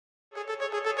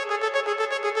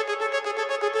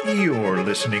You're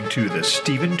listening to The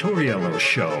Stephen Torriello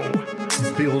Show,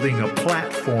 building a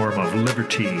platform of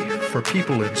liberty for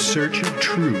people in search of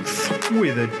truth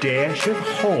with a dash of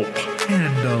hope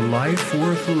and a life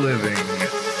worth living.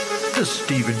 The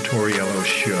Stephen Torriello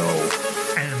Show.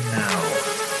 And now,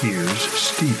 here's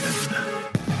Stephen.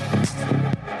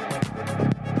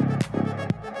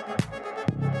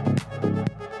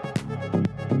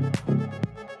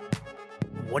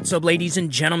 What's up, ladies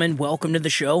and gentlemen? Welcome to the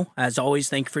show. As always,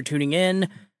 thank you for tuning in.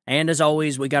 And as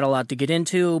always, we got a lot to get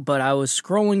into, but I was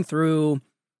scrolling through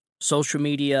social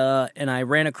media and I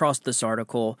ran across this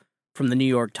article from the New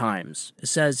York Times. It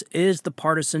says, "Is the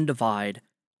partisan divide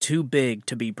too big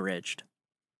to be bridged?"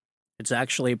 It's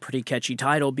actually a pretty catchy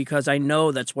title because I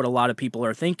know that's what a lot of people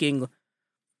are thinking.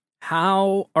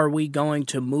 How are we going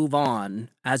to move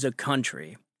on as a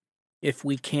country if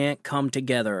we can't come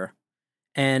together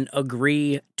and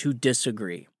agree to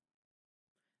disagree?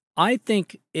 I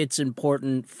think it's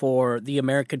important for the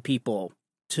American people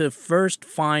to first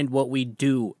find what we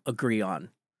do agree on.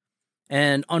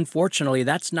 And unfortunately,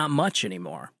 that's not much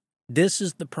anymore. This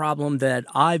is the problem that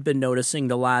I've been noticing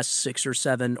the last 6 or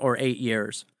 7 or 8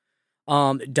 years.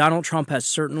 Donald Trump has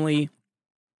certainly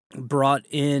brought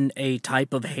in a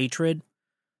type of hatred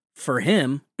for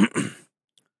him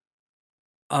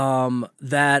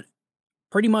that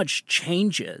pretty much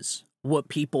changes what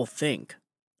people think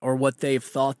or what they've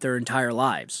thought their entire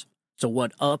lives. So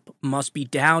what up must be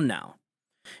down now.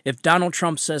 If Donald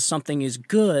Trump says something is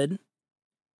good,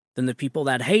 then the people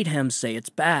that hate him say it's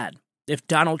bad. If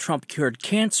Donald Trump cured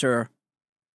cancer,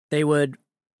 they would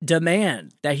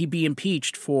demand that he be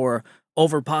impeached for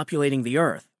overpopulating the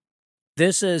earth.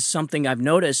 This is something I've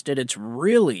noticed, and it's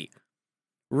really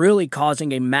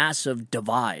causing a massive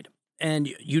divide. And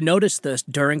you noticed this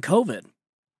during COVID.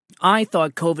 I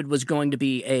thought COVID was going to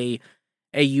be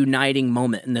a uniting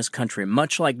moment in this country,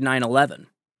 much like 9/11.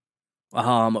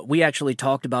 We actually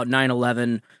talked about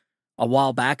 9/11 a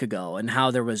while back ago and how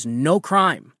there was no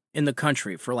crime in the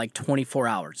country for like 24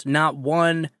 hours. Not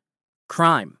one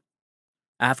crime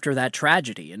after that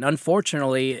tragedy. And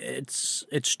unfortunately, it's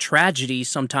tragedy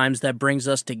sometimes that brings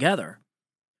us together,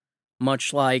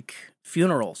 much like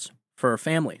funerals for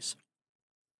families.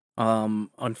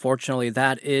 Unfortunately,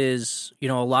 that is, a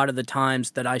lot of the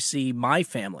times that I see my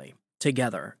family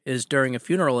together is during a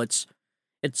funeral. It's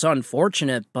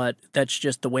unfortunate, but that's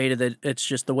just the way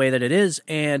that it is.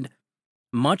 And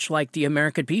much like the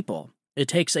American people, it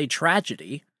takes a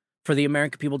tragedy for the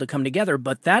American people to come together.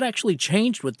 But that actually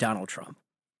changed with Donald Trump.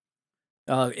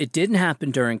 It didn't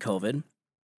happen during COVID.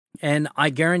 And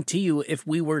I guarantee you, if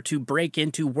we were to break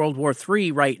into World War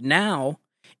III right now,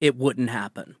 it wouldn't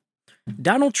happen.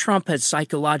 Donald Trump has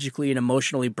psychologically and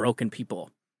emotionally broken people.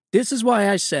 This is why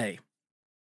I say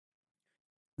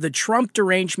the Trump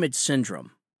derangement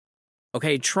syndrome.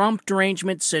 Okay, Trump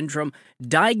derangement syndrome,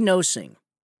 diagnosing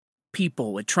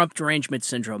people with Trump derangement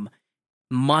syndrome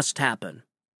must happen.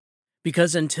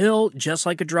 Because just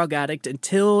like a drug addict,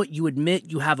 until you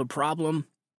admit you have a problem,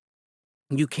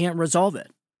 you can't resolve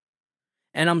it.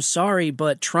 And I'm sorry,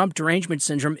 but Trump derangement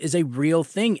syndrome is a real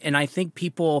thing. And I think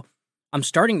I'm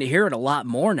starting to hear it a lot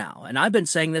more now, and I've been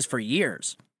saying this for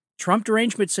years. Trump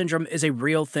derangement syndrome is a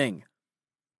real thing.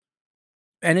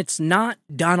 And it's not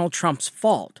Donald Trump's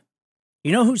fault.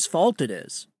 You know whose fault it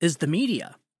is the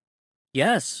media.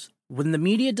 Yes, when the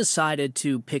media decided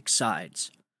to pick sides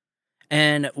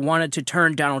and wanted to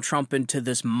turn Donald Trump into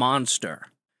this monster,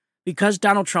 because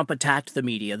Donald Trump attacked the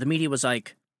media was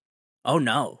like, oh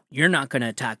no, you're not going to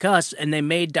attack us, and they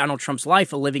made Donald Trump's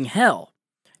life a living hell.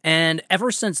 And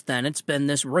ever since then, it's been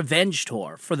this revenge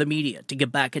tour for the media to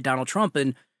get back at Donald Trump.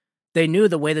 And they knew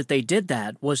the way that they did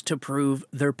that was to prove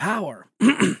their power.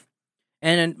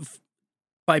 And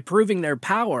by proving their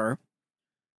power,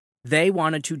 they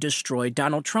wanted to destroy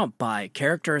Donald Trump by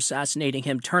character assassinating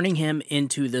him, turning him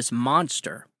into this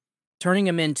monster, turning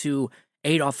him into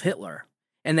Adolf Hitler.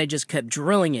 And they just kept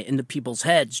drilling it into people's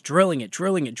heads, drilling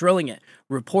it,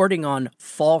 reporting on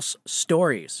false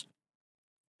stories,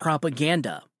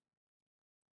 propaganda,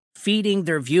 feeding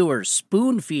their viewers,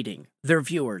 spoon-feeding their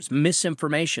viewers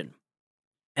misinformation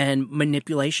and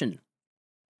manipulation.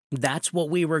 That's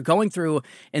what we were going through,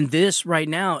 and this right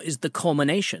now is the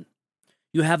culmination.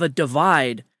 You have a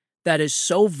divide that is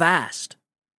so vast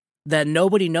that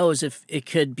nobody knows if it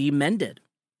could be mended.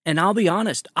 And I'll be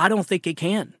honest, I don't think it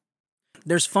can.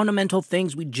 There's fundamental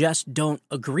things we just don't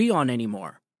agree on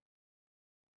anymore.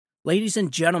 Ladies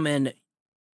and gentlemen,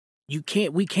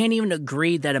 we can't even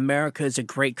agree that America is a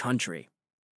great country.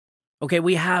 Okay,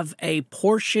 we have a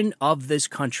portion of this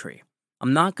country.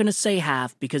 I'm not going to say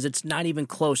half because it's not even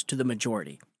close to the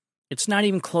majority. It's not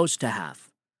even close to half.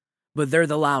 but they're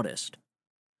the loudest.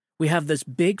 We have this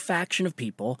big faction of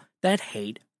people that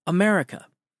hate America.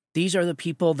 These are the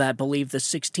people that believe the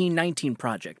 1619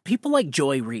 Project. People like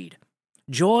Joy Reid.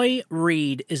 Joy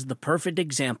Reid is the perfect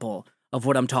example of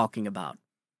what I'm talking about.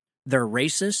 They're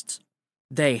racists.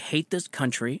 They hate this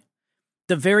country.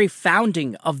 The very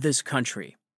founding of this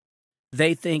country,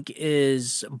 they think,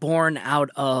 is born out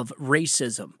of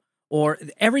racism, or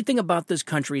everything about this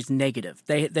country is negative.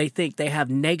 They think they have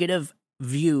negative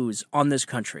views on this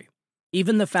country.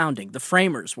 Even the founding, the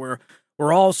framers were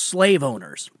all slave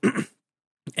owners.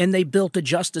 And they built a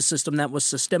justice system that was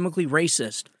systemically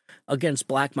racist against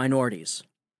black minorities.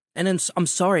 And I'm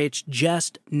sorry, it's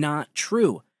just not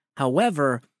true.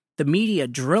 However, the media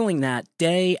drilling that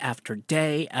day after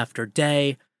day after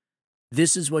day,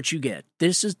 this is what you get.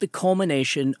 This is the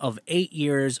culmination of 8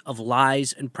 years of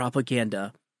lies and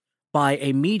propaganda by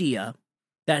a media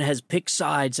that has picked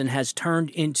sides and has turned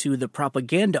into the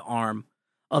propaganda arm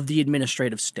of the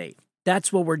administrative state.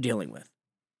 That's what we're dealing with.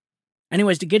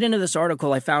 Anyways, to get into this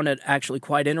article, I found it actually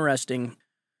quite interesting.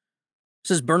 It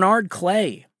says Bernard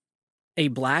Clay, a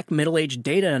black middle-aged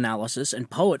data analyst and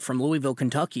poet from Louisville,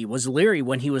 Kentucky, was leery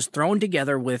when he was thrown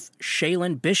together with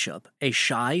Shaylin Bishop, a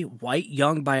shy, white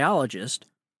young biologist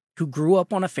who grew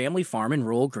up on a family farm in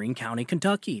rural Greene County,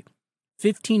 Kentucky,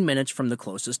 15 minutes from the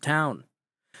closest town.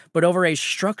 But over a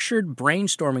structured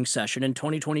brainstorming session in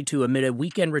 2022 amid a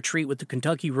weekend retreat with the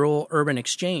Kentucky Rural Urban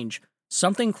Exchange,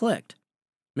 something clicked.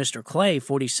 Mr. Clay,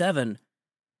 47,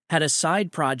 had a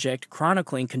side project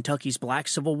chronicling Kentucky's black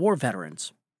Civil War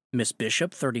veterans. Miss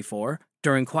Bishop, 34,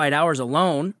 during quiet hours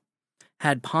alone,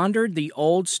 had pondered the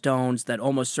old stones that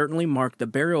almost certainly marked the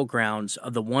burial grounds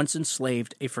of the once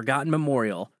enslaved, a forgotten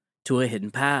memorial to a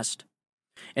hidden past.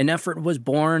 An effort was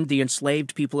born, the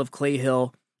enslaved people of Clay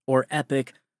Hill, or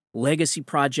EPIC, legacy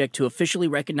project to officially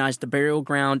recognize the burial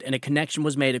ground, and a connection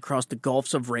was made across the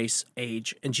gulfs of race,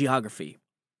 age, and geography.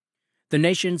 The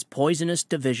nation's poisonous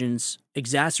divisions,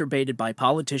 exacerbated by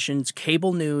politicians,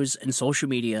 cable news, and social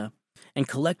media, and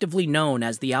collectively known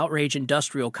as the outrage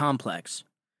industrial complex,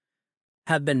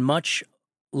 have been much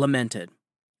lamented.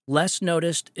 Less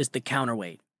noticed is the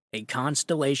counterweight, a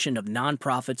constellation of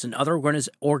nonprofits and other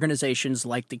organizations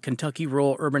like the Kentucky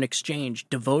Rural Urban Exchange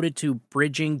devoted to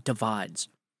bridging divides.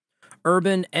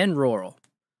 Urban and rural,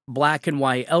 black and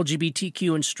white,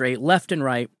 LGBTQ and straight, left and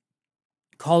right,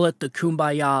 call it the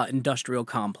Kumbaya industrial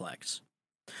complex.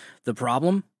 The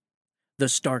problem? The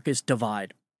starkest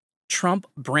divide.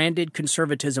 Trump-branded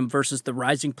conservatism versus the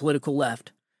rising political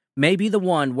left may be the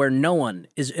one where no one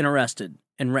is interested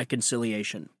in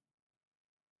reconciliation.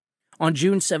 On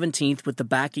June 17th, with the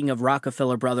backing of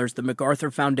Rockefeller Brothers, the MacArthur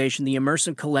Foundation, the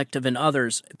Immersive Collective, and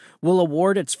others, will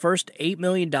award its first $8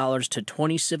 million to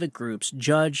 20 civic groups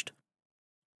judged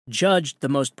the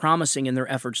most promising in their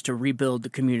efforts to rebuild the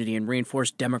community and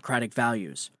reinforce democratic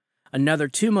values. Another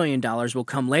 $2 million will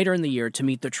come later in the year to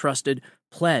meet the trusted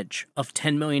pledge of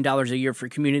 $10 million a year for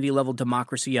community-level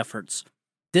democracy efforts.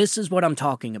 This is what I'm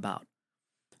talking about.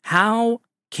 How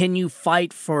can you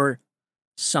fight for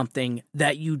something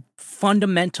that you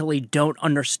fundamentally don't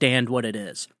understand what it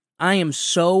is? I am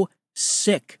so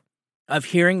sick of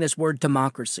hearing this word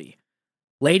democracy.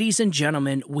 Ladies and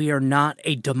gentlemen, we are not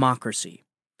a democracy.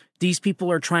 These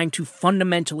people are trying to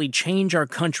fundamentally change our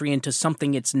country into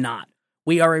something it's not.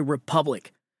 We are a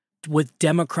republic with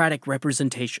democratic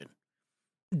representation.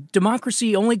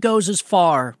 Democracy only goes as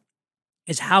far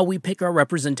as how we pick our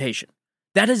representation.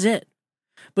 That is it.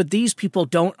 But these people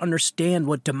don't understand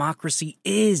what democracy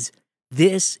is.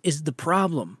 This is the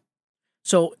problem.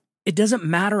 So it doesn't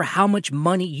matter how much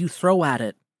money you throw at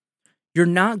it. You're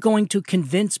not going to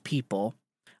convince people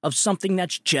of something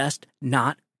that's just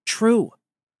not true.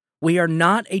 We are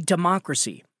not a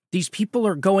democracy. These people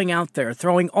are going out there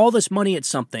throwing all this money at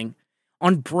something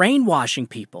on brainwashing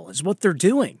people is what they're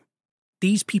doing.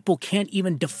 These people can't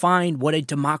even define what a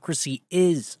democracy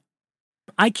is.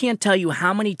 I can't tell you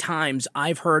how many times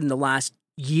I've heard in the last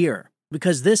year,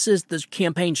 because this is the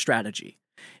campaign strategy,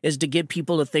 is to get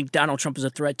people to think Donald Trump is a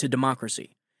threat to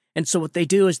democracy. And so what they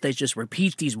do is they just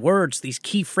repeat these words, these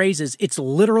key phrases. It's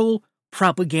literal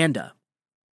propaganda,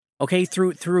 okay,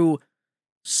 through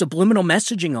subliminal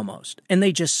messaging almost. And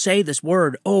they just say this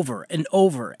word over and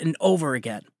over and over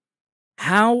again.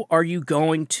 How are you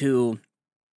going to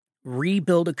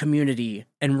rebuild a community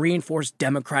and reinforce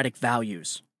democratic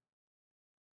values?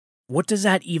 What does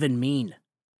that even mean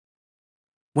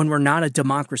when we're not a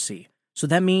democracy? So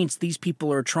that means these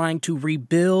people are trying to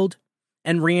rebuild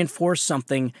and reinforce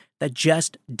something that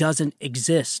just doesn't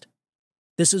exist.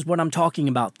 This is what I'm talking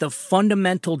about. The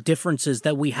fundamental differences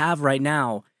that we have right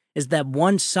now is that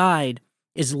one side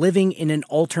is living in an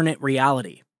alternate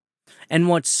reality. And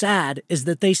what's sad is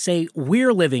that they say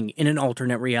we're living in an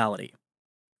alternate reality.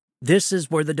 This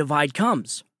is where the divide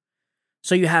comes.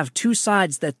 So you have two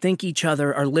sides that think each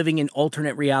other are living in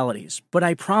alternate realities. But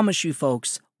I promise you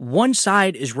folks, one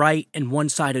side is right and one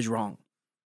side is wrong.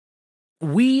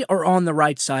 We are on the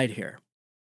right side here.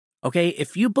 Okay,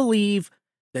 if you believe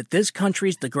that this country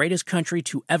is the greatest country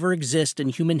to ever exist in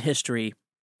human history,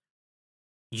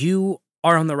 you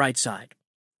are on the right side.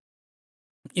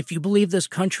 If you believe this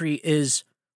country is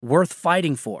worth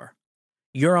fighting for,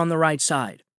 you're on the right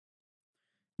side.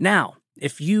 Now,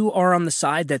 if you are on the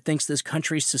side that thinks this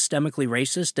country is systemically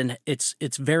racist and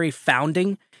its very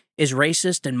founding is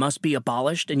racist and must be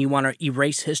abolished, and you want to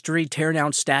erase history, tear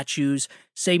down statues,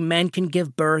 say men can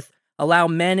give birth, allow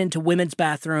men into women's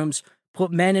bathrooms,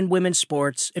 put men in women's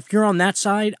sports, if you're on that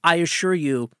side, I assure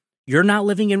you, you're not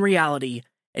living in reality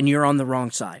and you're on the wrong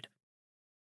side.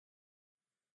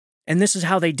 And this is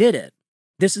how they did it.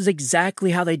 This is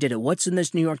exactly how they did it. What is in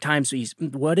this New York Times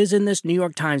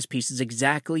piece is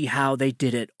exactly how they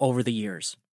did it over the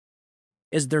years.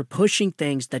 Is they're pushing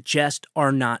things that just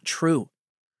are not true.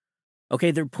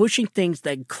 Okay, they're pushing things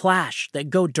that clash, that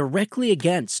go directly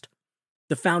against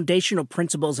the foundational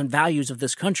principles and values of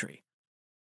this country.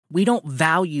 We don't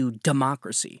value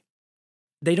democracy.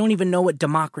 They don't even know what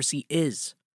democracy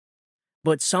is.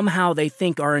 But somehow they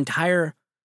think our entire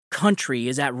country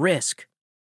is at risk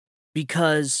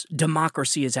because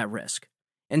democracy is at risk.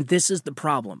 And this is the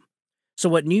problem. So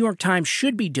what New York Times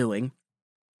should be doing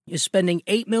is spending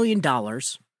 $8 million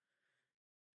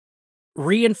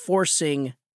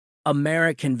reinforcing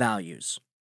American values,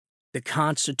 the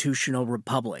constitutional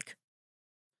republic.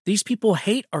 These people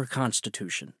hate our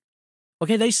Constitution.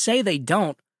 Okay, they say they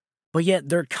don't, but yet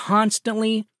they're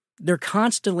constantly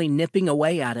nipping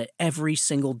away at it every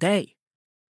single day.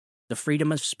 The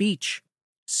freedom of speech,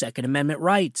 Second Amendment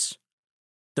rights,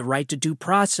 the right to due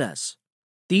process.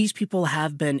 These people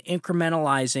have been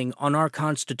incrementalizing on our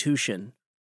Constitution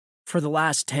for the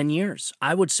last 10 years.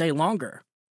 I would say longer.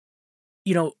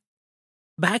 You know,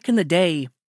 back in the day,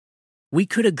 we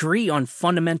could agree on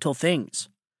fundamental things.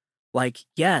 Like,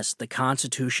 yes, the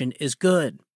Constitution is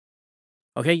good.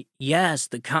 Okay, yes,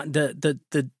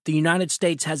 the United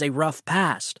States has a rough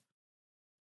past.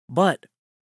 But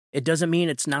it doesn't mean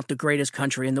it's not the greatest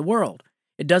country in the world.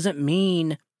 It doesn't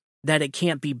mean that it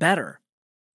can't be better.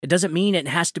 It doesn't mean it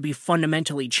has to be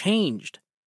fundamentally changed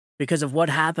because of what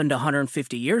happened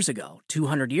 150 years ago,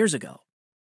 200 years ago.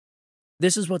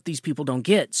 This is what these people don't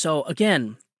get. So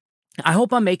again, I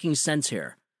hope I'm making sense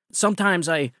here. Sometimes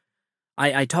I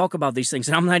talk about these things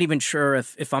and I'm not even sure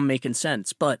if I'm making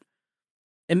sense, but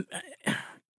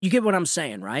you get what I'm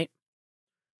saying, right?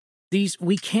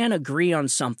 We can't agree on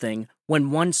something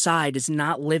when one side is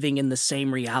not living in the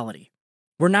same reality.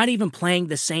 We're not even playing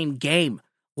the same game,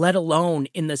 let alone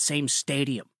in the same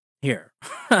stadium here.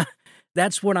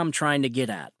 That's what I'm trying to get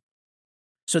at.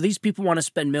 So these people want to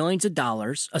spend millions of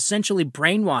dollars essentially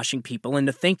brainwashing people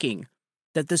into thinking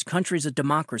that this country is a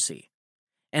democracy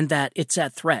and that it's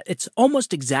at threat. It's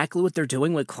almost exactly what they're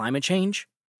doing with climate change.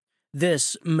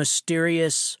 This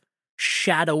mysterious,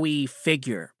 shadowy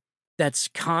figure that's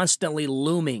constantly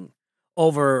looming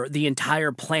over the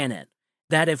entire planet,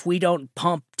 that if we don't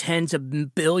pump tens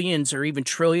of billions or even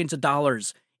trillions of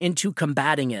dollars into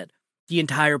combating it, the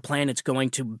entire planet's going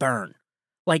to burn.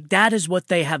 Like, that is what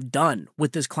they have done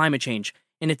with this climate change,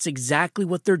 and it's exactly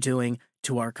what they're doing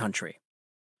to our country.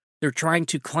 They're trying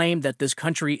to claim that this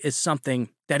country is something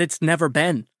that it's never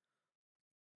been.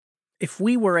 If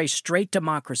we were a straight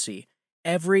democracy,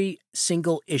 every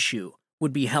single issue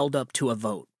would be held up to a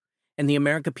vote, and the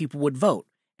American people would vote,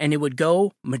 and it would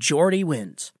go majority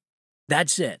wins.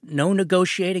 That's it. No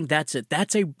negotiating, that's it.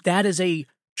 That is a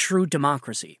true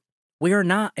democracy. We are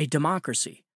not a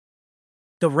democracy.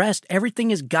 The rest, everything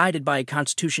is guided by a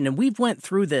constitution, and we've went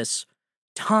through this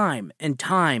time and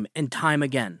time and time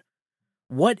again.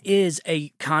 What is a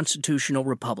constitutional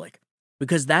republic?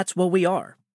 Because that's what we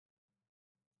are.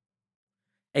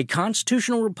 A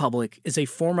constitutional republic is a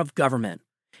form of government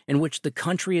in which the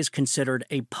country is considered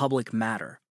a public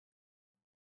matter.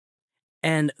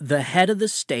 And the head of the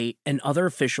state and other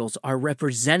officials are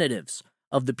representatives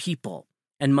of the people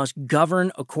and must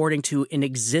govern according to an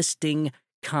existing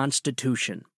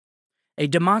constitution. A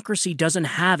democracy doesn't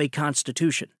have a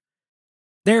constitution.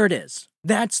 There it is.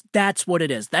 That's what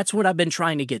it is. That's what I've been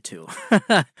trying to get to.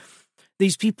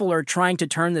 These people are trying to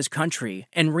turn this country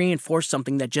and reinforce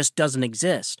something that just doesn't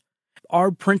exist.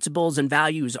 Our principles and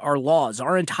values, our laws,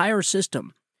 our entire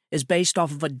system is based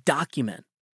off of a document,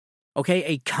 okay,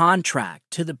 a contract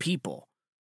to the people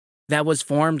that was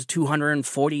formed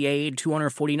 248,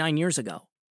 249 years ago.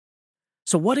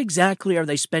 So what exactly are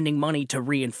they spending money to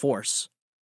reinforce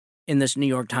in this New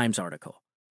York Times article?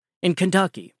 In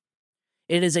Kentucky,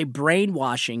 it is a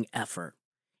brainwashing effort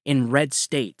in red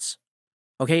states.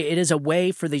 Okay, it is a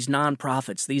way for these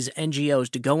nonprofits, these NGOs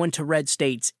to go into red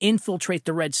states, infiltrate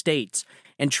the red states,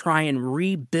 and try and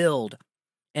rebuild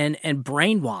and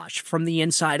brainwash from the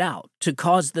inside out to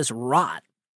cause this rot.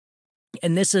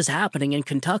 And this is happening in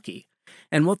Kentucky.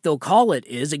 And what they'll call it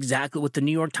is exactly what the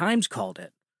New York Times called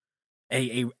it.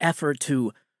 A effort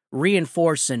to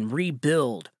reinforce and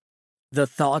rebuild the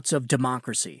thoughts of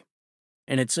democracy.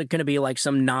 And it's going to be like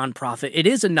some nonprofit. It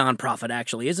is a nonprofit,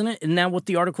 actually, isn't it? Isn't that what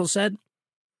the article said?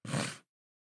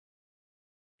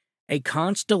 A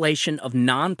constellation of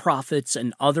nonprofits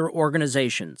and other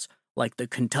organizations like the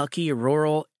Kentucky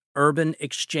Rural Urban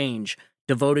Exchange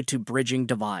devoted to bridging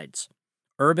divides.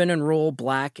 Urban and rural,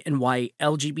 black and white,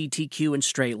 LGBTQ and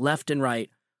straight, left and right,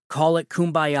 call it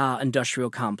Kumbaya Industrial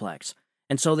Complex.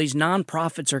 And so these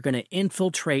nonprofits are going to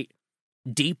infiltrate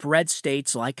deep red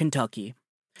states like Kentucky,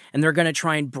 and they're going to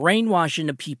try and brainwash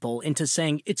into people into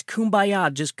saying, it's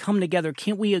Kumbaya, just come together.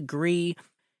 Can't we agree?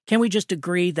 Can't we just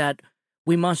agree that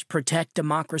we must protect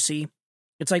democracy?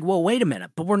 It's like, well, wait a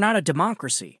minute, but we're not a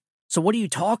democracy. So what are you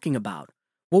talking about?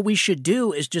 What we should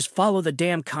do is just follow the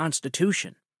damn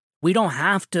Constitution. We don't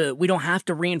have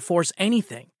to reinforce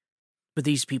anything. But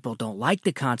these people don't like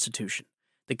the Constitution.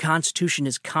 The Constitution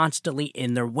is constantly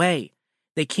in their way.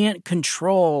 They can't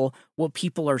control what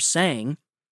people are saying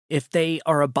if they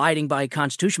are abiding by a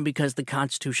Constitution because the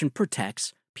Constitution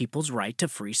protects people's right to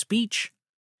free speech.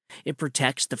 It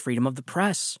protects the freedom of the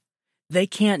press. They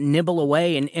can't nibble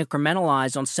away and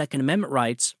incrementalize on Second Amendment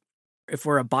rights if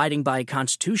we're abiding by a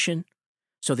Constitution.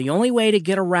 So the only way to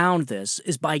get around this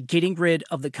is by getting rid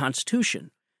of the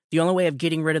Constitution. The only way of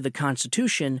getting rid of the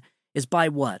Constitution is by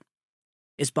what?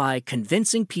 Is by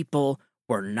convincing people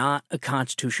we're not a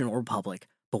constitutional republic,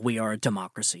 but we are a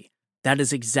democracy. That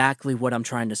is exactly what I'm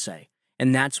trying to say.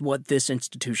 And that's what this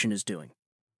institution is doing.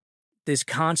 This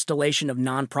constellation of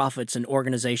nonprofits and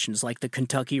organizations like the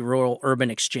Kentucky Rural Urban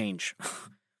Exchange.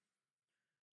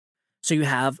 So you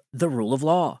have the rule of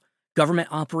law. Government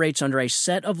operates under a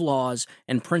set of laws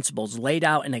and principles laid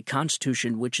out in a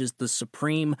constitution, which is the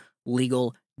supreme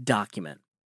legal document.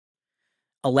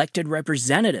 Elected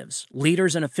representatives,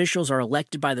 leaders and officials are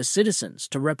elected by the citizens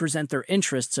to represent their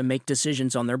interests and make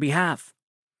decisions on their behalf.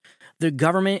 The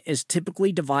government is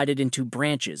typically divided into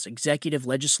branches, executive,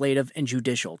 legislative, and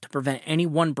judicial, to prevent any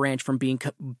one branch from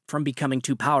becoming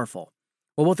too powerful.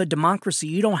 Well, with a democracy,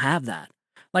 you don't have that.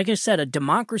 Like I said, a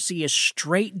democracy is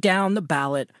straight down the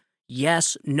ballot,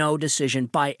 yes, no decision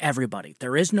by everybody.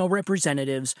 There is no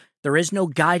representatives. There is no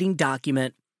guiding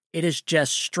document. It is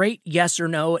just straight yes or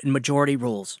no and majority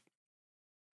rules.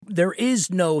 There is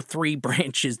no three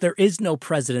branches. There is no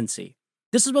presidency.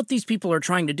 This is what these people are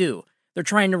trying to do. They're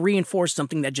trying to reinforce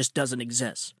something that just doesn't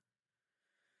exist.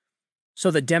 So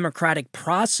the democratic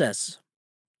process,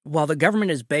 while the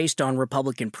government is based on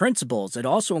Republican principles, it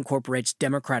also incorporates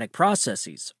democratic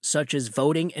processes, such as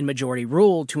voting and majority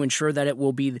rule to ensure that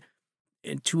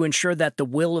the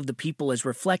will of the people is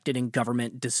reflected in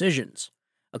government decisions.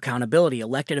 Accountability.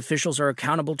 Elected officials are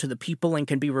accountable to the people and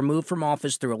can be removed from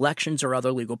office through elections or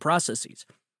other legal processes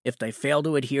if they fail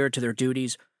to adhere to their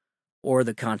duties or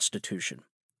the Constitution.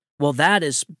 Well,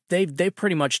 they've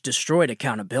pretty much destroyed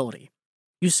accountability.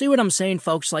 You see what I'm saying,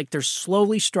 folks? Like, they're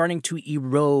slowly starting to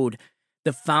erode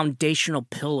the foundational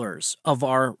pillars of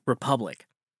our republic.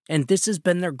 And this has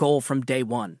been their goal from day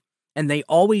one. And they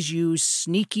always use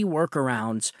sneaky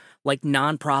workarounds like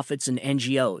nonprofits and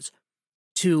NGOs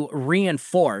to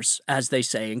reinforce, as they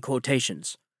say in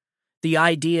quotations, the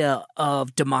idea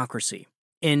of democracy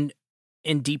in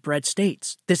deep red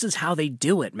states. This is how they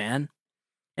do it, man.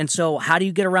 And so how do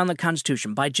you get around the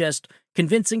Constitution? By just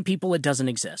convincing people it doesn't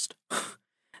exist.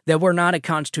 That we're not a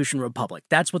constitutional republic.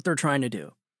 That's what they're trying to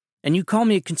do. And you call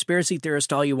me a conspiracy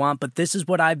theorist all you want, but this is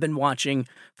what I've been watching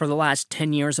for the last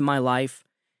 10 years of my life.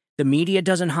 The media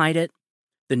doesn't hide it.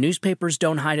 The newspapers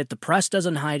don't hide it. The press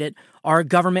doesn't hide it. Our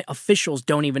government officials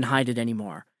don't even hide it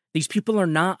anymore. These people are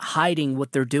not hiding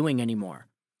what they're doing anymore.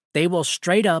 They will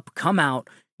straight up come out,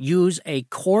 use a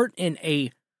court in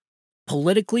a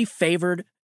politically favored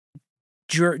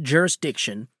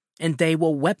jurisdiction, and they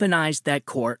will weaponize that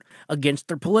court against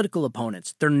their political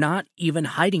opponents. They're not even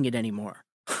hiding it anymore.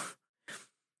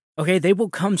 Okay, they will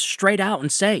come straight out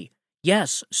and say,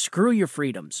 yes, screw your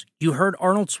freedoms. You heard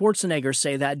Arnold Schwarzenegger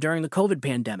say that during the COVID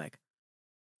pandemic.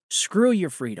 Screw your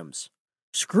freedoms.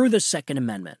 Screw the Second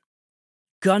Amendment.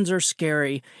 Guns are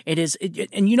scary.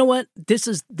 And you know what? This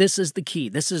is the key.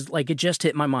 This is like, it just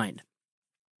hit my mind.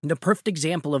 The perfect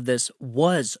example of this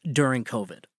was during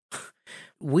COVID.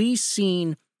 We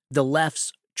seen the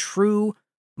left's true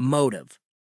motive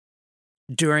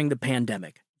during the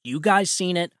pandemic. You guys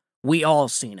seen it. We all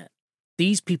seen it.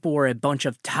 These people were a bunch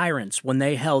of tyrants when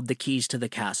they held the keys to the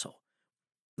castle.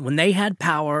 When they had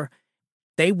power,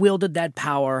 they wielded that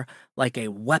power like a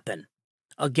weapon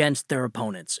against their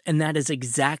opponents, and that is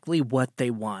exactly what they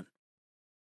want.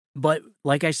 But,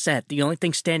 like I said, the only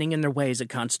thing standing in their way is a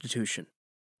constitution.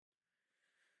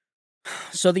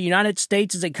 So the United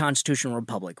States is a constitutional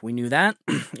republic. We knew that.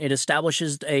 It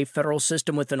establishes a federal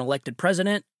system with an elected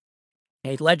president,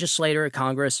 a legislature, a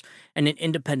Congress, and an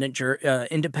independent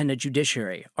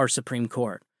judiciary, our Supreme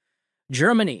Court.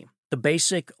 Germany, the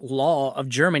basic law of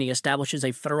Germany establishes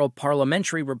a federal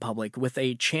parliamentary republic with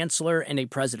a chancellor and a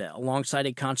president, alongside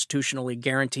a constitutionally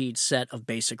guaranteed set of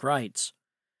basic rights.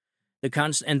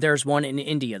 And there's one in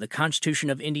India. The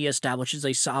Constitution of India establishes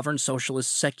a sovereign,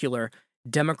 socialist, secular,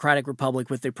 democratic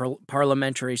republic with a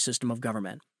parliamentary system of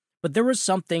government. But there was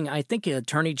something, I think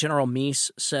Attorney General Meese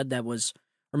said that was,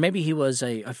 or maybe he was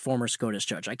a former SCOTUS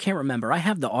judge. I can't remember. I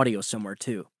have the audio somewhere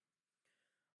too.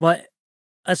 But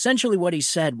essentially what he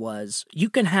said was, you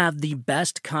can have the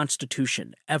best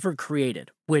constitution ever created,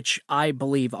 which I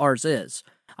believe ours is.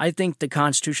 I think the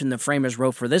constitution the framers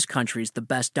wrote for this country is the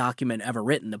best document ever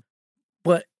written.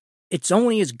 But it's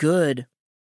only as good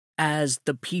as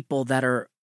the people that are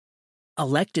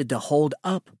elected to hold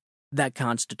up that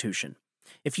constitution.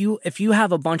 If you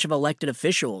have a bunch of elected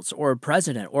officials or a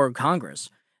president or a Congress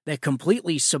that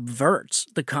completely subverts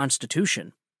the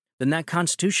Constitution, then that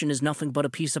Constitution is nothing but a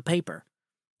piece of paper.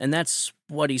 And that's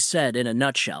what he said in a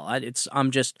nutshell.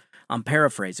 I'm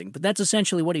paraphrasing, but that's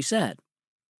essentially what he said.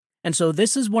 And so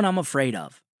this is what I'm afraid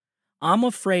of. I'm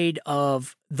afraid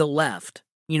of the left,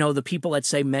 the people that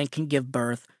say men can give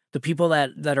birth, the people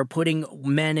that are putting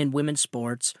men in women's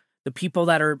sports, the people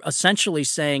that are essentially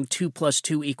saying 2 +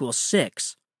 2 =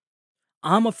 6.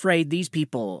 I'm afraid these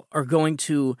people are going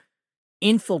to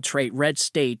infiltrate red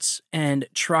states and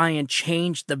try and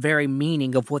change the very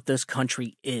meaning of what this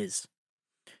country is.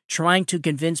 Trying to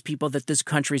convince people that this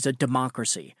country is a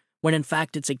democracy, when in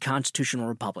fact it's a constitutional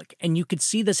republic. And you could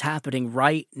see this happening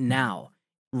right now,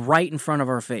 right in front of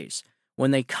our face,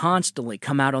 when they constantly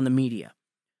come out on the media.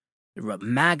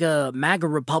 MAGA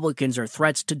Republicans are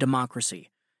threats to democracy.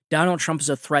 Donald Trump is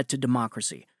a threat to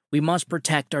democracy. We must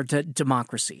protect our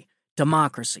democracy.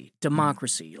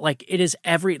 Democracy. Like, it is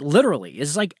literally,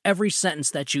 it's like every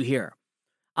sentence that you hear.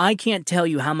 I can't tell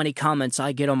you how many comments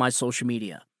I get on my social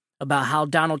media about how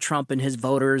Donald Trump and his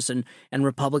voters and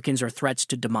Republicans are threats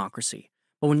to democracy.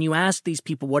 But when you ask these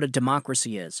people what a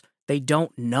democracy is, they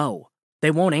don't know.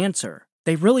 They won't answer.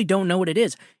 They really don't know what it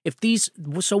is.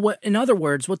 In other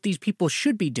words, what these people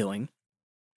should be doing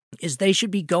is they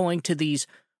should be going to these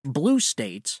blue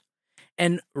states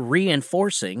and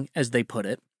reinforcing, as they put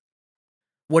it,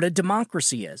 what a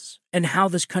democracy is and how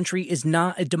this country is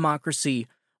not a democracy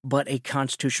but a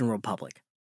constitutional republic.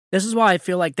 This is why I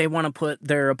feel like they want to put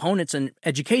their opponents in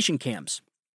education camps.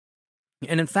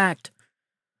 And in fact,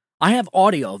 I have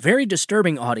audio, very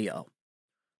disturbing audio,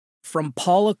 from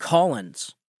Paula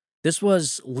Collins. This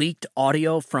was leaked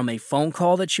audio from a phone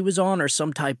call that she was on, or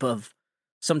some type of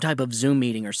Zoom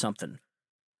meeting or something.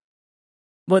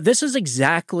 But this is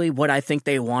exactly what I think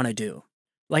they want to do.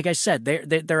 Like I said,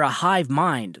 they're a hive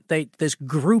mind. This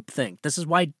groupthink. This is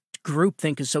why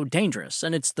groupthink is so dangerous,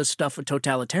 and it's the stuff of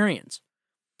totalitarians.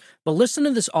 But listen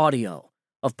to this audio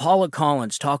of Paula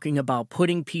Collins talking about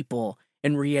putting people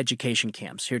in re-education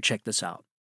camps. Here, check this out.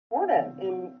 Important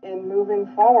in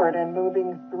moving forward and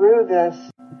moving through this,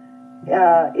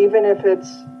 even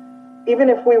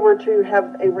if we were to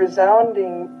have a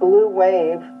resounding blue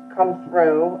wave come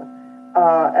through,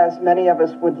 as many of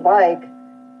us would like,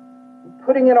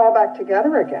 putting it all back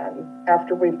together again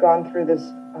after we've gone through this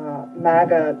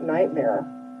MAGA nightmare.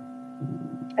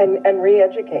 And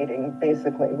re-educating,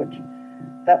 basically, which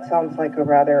that sounds like a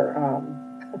rather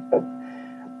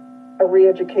a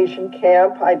re-education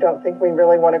camp. I don't think we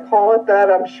really want to call it that.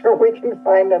 I'm sure we can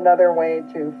find another way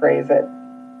to phrase it.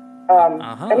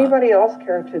 Anybody else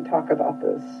care to talk about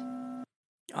this?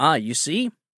 You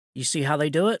see? You see how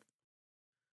they do it?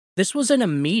 This was in a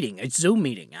meeting, a Zoom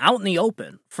meeting, out in the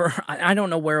open. I don't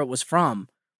know where it was from.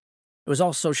 It was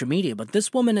all social media, but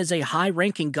this woman is a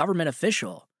high-ranking government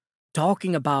official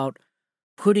talking about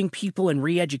putting people in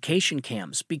re-education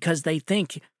camps because they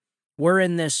think we're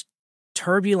in this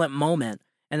turbulent moment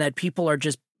and that people are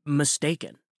just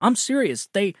mistaken. I'm serious.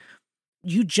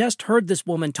 You just heard this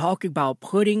woman talk about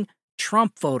putting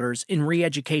Trump voters in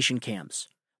re-education camps,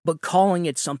 but calling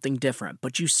it something different.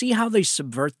 But you see how they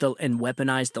subvert and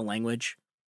weaponize the language?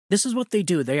 This is what they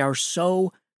do. They are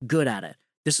so good at it.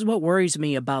 This is what worries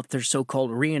me about their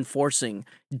so-called reinforcing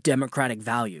democratic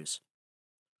values.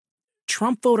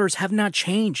 Trump voters have not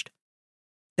changed.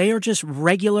 They are just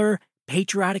regular,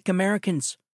 patriotic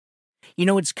Americans. You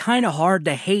know, it's kind of hard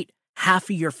to hate half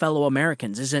of your fellow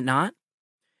Americans, is it not?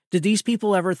 Did these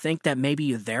people ever think that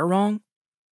maybe they're wrong?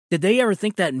 Did they ever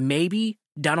think that maybe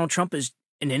Donald Trump is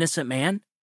an innocent man?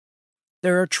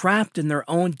 They're trapped in their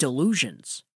own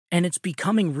delusions, and it's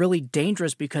becoming really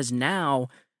dangerous because now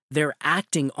they're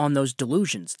acting on those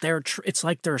delusions. It's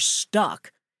like they're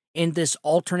stuck in this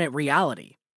alternate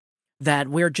reality that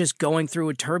we're just going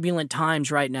through turbulent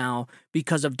times right now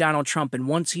because of Donald Trump, and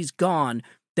once he's gone,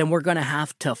 then we're going to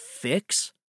have to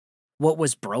fix what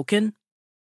was broken.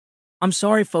 I'm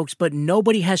sorry, folks, but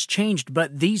nobody has changed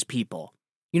but these people.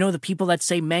 You know, the people that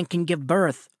say men can give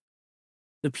birth.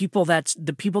 The people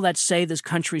that say this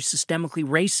country's systemically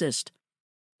racist.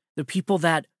 The people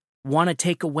that want to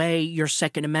take away your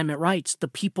Second Amendment rights. The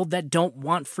people that don't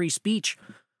want free speech.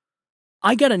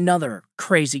 I got another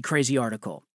crazy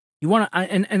article. You want to,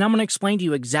 and I'm going to explain to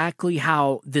you exactly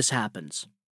how this happens.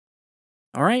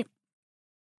 All right?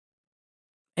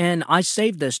 And I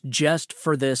saved this just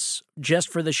for the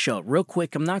show. Real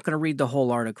quick, I'm not going to read the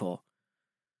whole article.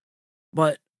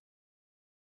 But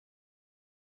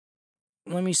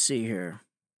let me see here.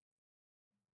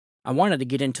 I wanted to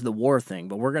get into the war thing,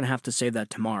 but we're going to have to save that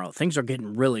tomorrow. Things are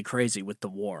getting really crazy with the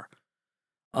war.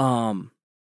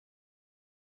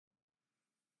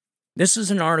 This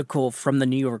is an article from the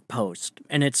New York Post,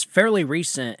 and it's fairly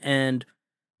recent, and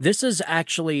this is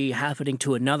actually happening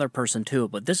to another person too,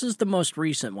 but this is the most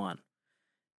recent one.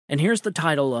 And here's the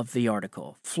title of the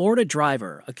article. Florida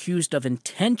driver accused of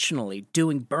intentionally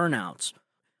doing burnouts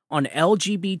on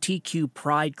LGBTQ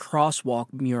pride crosswalk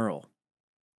mural.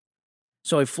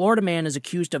 So a Florida man is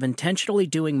accused of intentionally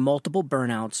doing multiple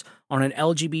burnouts on an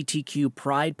LGBTQ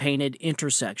pride-painted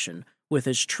intersection with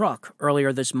his truck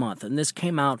earlier this month, and this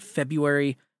came out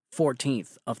February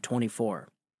 14th of 24.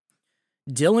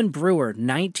 Dylan Brewer,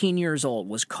 19 years old,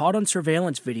 was caught on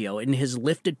surveillance video in his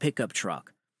lifted pickup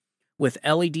truck with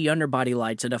LED underbody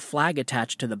lights and a flag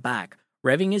attached to the back,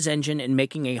 revving his engine and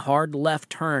making a hard left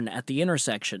turn at the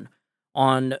intersection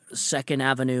on 2nd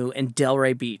Avenue and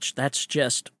Delray Beach. That's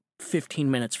just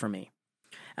 15 minutes from me.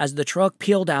 As the truck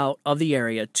peeled out of the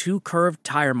area, 2 curved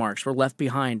tire marks were left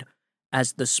behind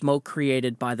as the smoke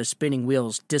created by the spinning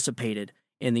wheels dissipated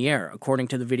in the air, according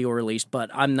to the video released, but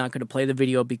I'm not going to play the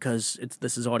video because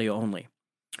this is audio only.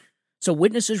 So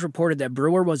witnesses reported that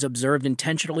Brewer was observed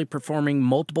intentionally performing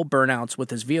multiple burnouts with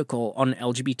his vehicle on an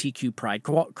LGBTQ pride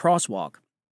crosswalk.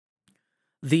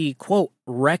 The, quote,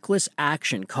 reckless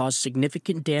action caused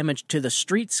significant damage to the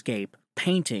streetscape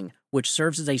painting, which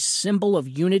serves as a symbol of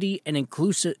unity and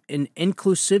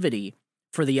inclusivity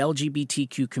for the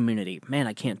LGBTQ community. Man,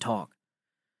 I can't talk.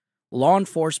 Law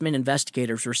enforcement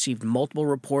investigators received multiple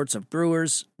reports of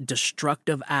Brewer's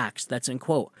destructive acts, that's in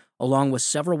quote, along with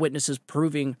several witnesses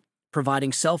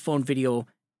providing cell phone video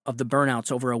of the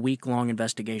burnouts over a week-long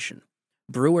investigation.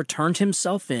 Brewer turned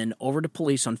himself over to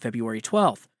police on February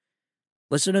 12th.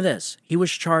 Listen to this. He was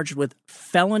charged with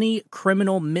felony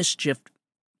criminal mischief,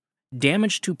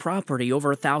 damage to property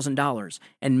over $1,000,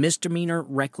 and misdemeanor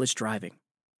reckless driving.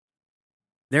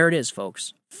 There it is,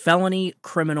 folks. Felony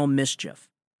criminal mischief.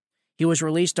 He was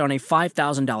released on a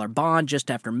 $5,000 bond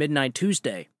just after midnight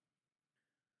Tuesday.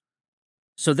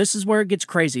 So this is where it gets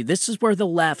crazy. This is where the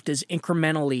left is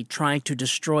incrementally trying to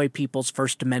destroy people's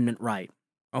First Amendment right.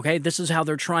 Okay? This is how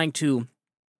they're trying to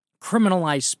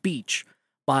criminalize speech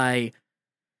by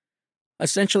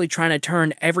essentially trying to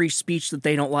turn every speech that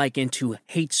they don't like into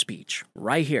hate speech.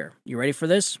 Right here. You ready for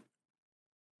this?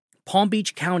 Palm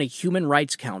Beach County Human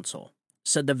Rights Council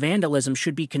said the vandalism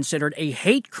should be considered a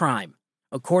hate crime,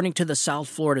 according to the South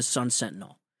Florida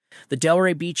Sun-Sentinel. The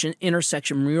Delray Beach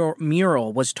intersection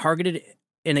mural was targeted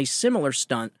in a similar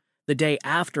stunt the day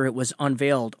after it was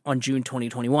unveiled on June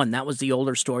 2021. That was the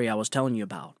older story I was telling you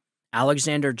about.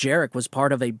 Alexander Jarrett was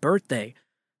part of a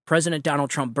President Donald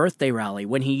Trump birthday rally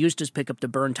when he used his pickup to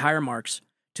burn tire marks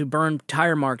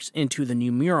into the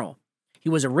new mural. He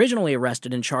was originally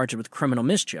arrested and charged with criminal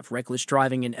mischief, reckless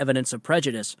driving, and evidence of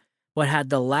prejudice, but had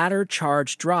the latter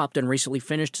charge dropped and recently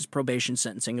finished his probation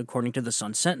sentencing, according to the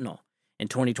Sun-Sentinel. In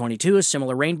 2022, a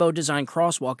similar rainbow-designed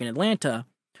crosswalk in Atlanta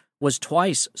was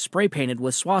twice spray-painted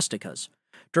with swastikas.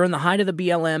 During the height of the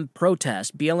BLM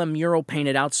protest, BLM mural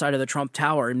painted outside of the Trump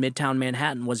Tower in Midtown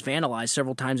Manhattan was vandalized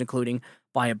several times, including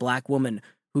by a black woman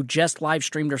who just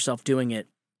live-streamed herself doing it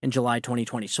in July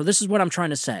 2020. So this is what I'm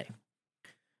trying to say.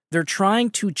 They're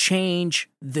trying to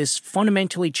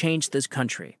fundamentally change this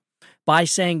country by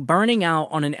saying burning out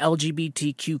on an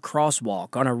LGBTQ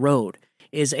crosswalk on a road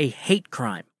is a hate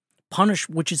crime,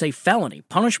 which is a felony,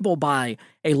 punishable by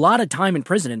a lot of time in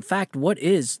prison. In fact, what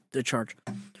is the charge?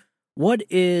 What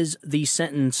is the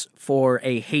sentence for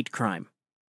a hate crime?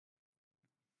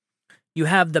 You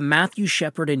have the Matthew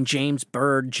Shepard and James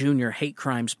Byrd Jr. Hate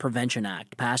Crimes Prevention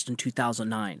Act, passed in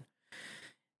 2009.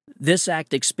 This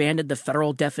act expanded the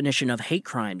federal definition of hate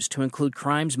crimes to include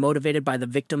crimes motivated by the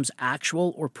victim's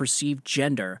actual or perceived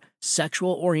gender,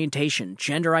 sexual orientation,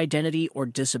 gender identity, or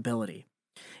disability.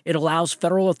 It allows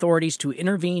federal authorities to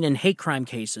intervene in hate crime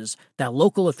cases that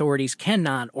local authorities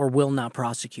cannot or will not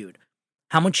prosecute.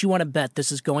 How much you want to bet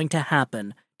this is going to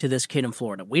happen to this kid in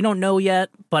Florida? We don't know yet,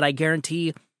 but I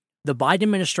guarantee the Biden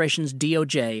administration's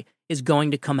DOJ is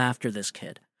going to come after this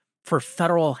kid for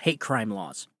federal hate crime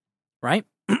laws, right?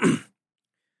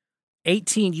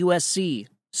 18 U.S.C.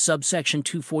 subsection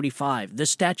 245.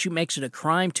 This statute makes it a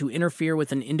crime to interfere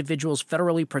with an individual's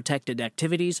federally protected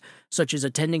activities, such as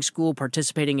attending school,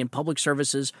 participating in public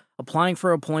services, applying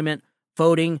for employment,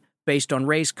 voting based on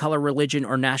race, color, religion,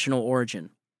 or national origin.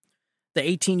 The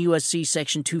 18 U.S.C.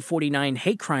 Section 249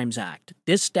 Hate Crimes Act.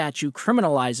 This statute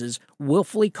criminalizes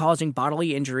willfully causing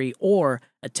bodily injury or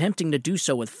attempting to do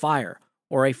so with fire,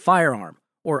 or a firearm,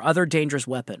 or other dangerous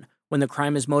weapon, when the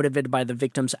crime is motivated by the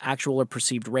victim's actual or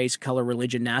perceived race, color,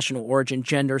 religion, national origin,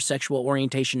 gender, sexual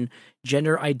orientation,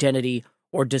 gender identity,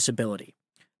 or disability.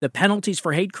 The penalties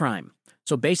for hate crime.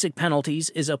 So basic penalties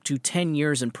is up to 10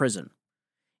 years in prison.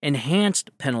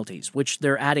 Enhanced penalties, which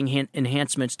they're adding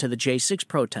enhancements to the J6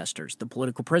 protesters, the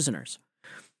political prisoners,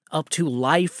 up to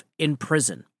life in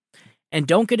prison. And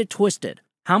don't get it twisted.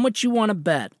 How much you want to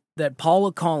bet that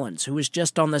Paula Collins, who was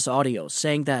just on this audio,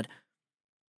 saying that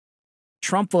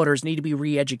Trump voters need to be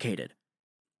re-educated.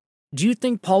 Do you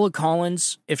think Paula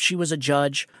Collins, if she was a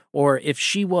judge, or if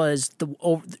she was the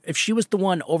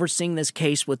one overseeing this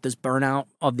case with this burnout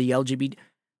of the LGBT,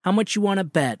 how much you want to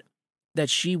bet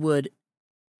that she would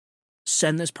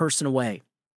send this person away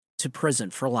to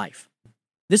prison for life?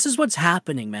 This is what's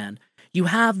happening, man. You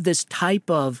have this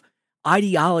type of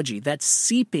ideology that's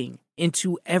seeping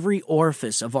into every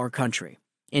orifice of our country,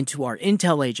 into our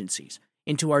intel agencies,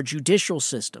 into our judicial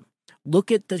system.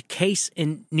 Look at the case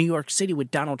in New York City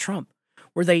with Donald Trump,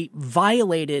 where they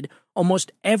violated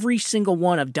almost every single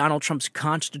one of Donald Trump's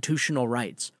constitutional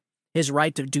rights. His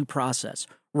right to due process,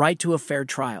 right to a fair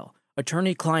trial,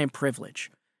 attorney-client privilege.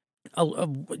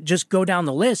 Just go down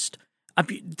the list.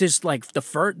 There's like the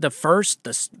first,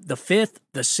 the Fifth,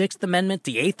 the Sixth Amendment,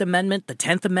 the Eighth Amendment, the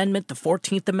 10th Amendment, the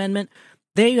 14th Amendment.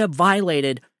 They have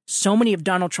violated so many of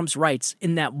Donald Trump's rights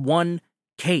in that one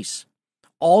case.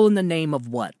 All in the name of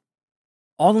what?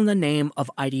 All in the name of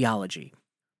ideology.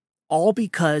 All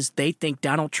because they think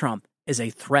Donald Trump is a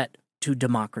threat to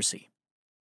democracy.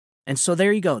 And so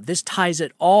there you go. This ties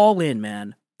it all in,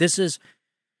 man.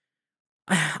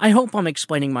 I hope I'm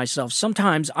explaining myself.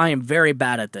 Sometimes I am very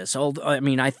bad at this.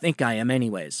 I think I am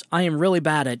anyways. I am really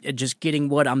bad at just getting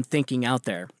what I'm thinking out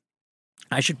there.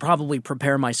 I should probably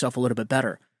prepare myself a little bit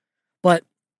better. But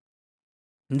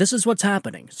this is what's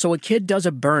happening. So a kid does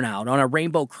a burnout on a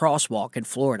rainbow crosswalk in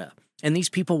Florida, and these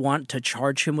people want to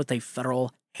charge him with a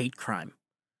federal hate crime,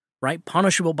 right?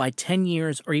 Punishable by 10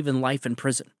 years or even life in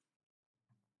prison.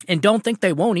 And don't think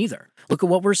they won't either. Look at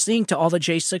what we're seeing to all the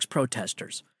J6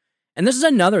 protesters. And this is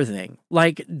another thing.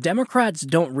 Like, Democrats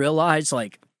don't realize,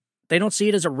 they don't see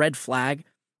it as a red flag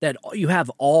that you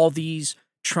have all these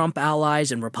Trump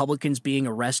allies and Republicans being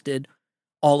arrested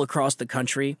all across the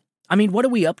country. I mean, what are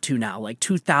we up to now?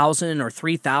 2,000 or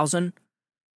 3,000?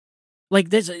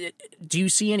 Do you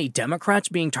see any Democrats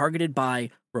being targeted by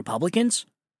Republicans?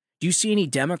 Do you see any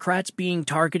Democrats being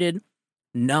targeted?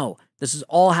 No. This is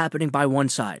all happening by one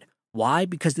side. Why?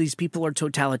 Because these people are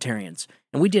totalitarians.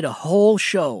 And we did a whole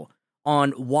show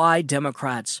on why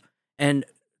Democrats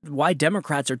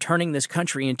are turning this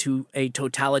country into a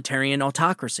totalitarian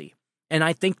autocracy. And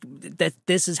I think that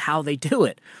this is how they do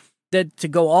it. That to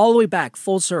go all the way back,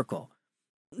 full circle,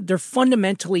 they're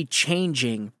fundamentally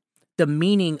changing the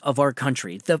meaning of our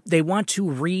country. They want to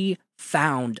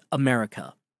refound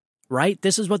America, right?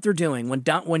 This is what they're doing. When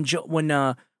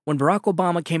Barack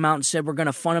Obama came out and said we're going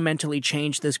to fundamentally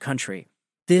change this country,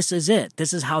 this is it.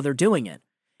 This is how they're doing it.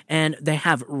 And they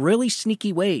have really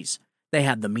sneaky ways. They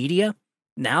have the media.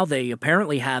 Now they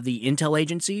apparently have the intel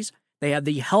agencies. They have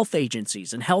the health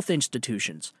agencies and health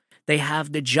institutions. They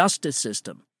have the justice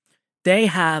system. They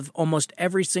have almost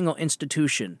every single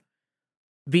institution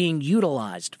being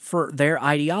utilized for their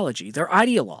ideology. They're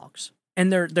ideologues.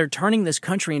 And they're turning this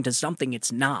country into something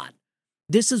it's not.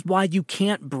 This is why you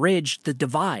can't bridge the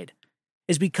divide,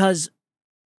 is because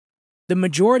the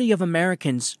majority of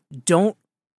Americans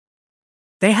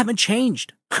they haven't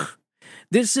changed.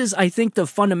 This is, I think, the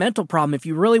fundamental problem. If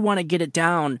you really want to get it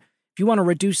down, if you want to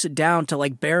reduce it down to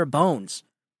like bare bones,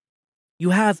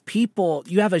 you have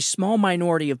a small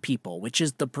minority of people, which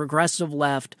is the progressive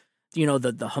left,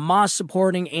 the Hamas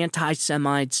supporting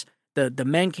anti-Semites, the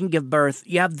men can give birth.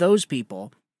 You have those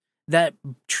people that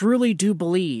truly do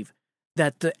believe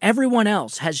that everyone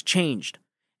else has changed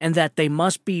and that they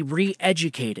must be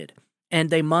re-educated and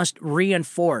they must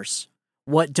reinforce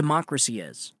what democracy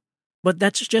is. But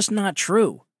that's just not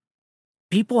true.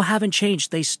 People haven't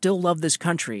changed. They still love this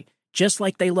country, just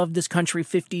like they loved this country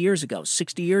 50 years ago,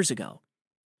 60 years ago.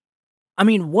 I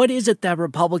mean, what is it that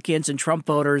Republicans and Trump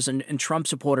voters and Trump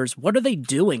supporters, what are they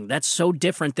doing that's so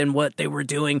different than what they were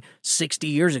doing 60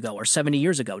 years ago or 70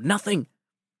 years ago? Nothing.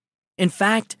 In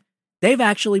fact, they've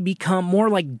actually become more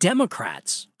like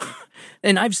Democrats.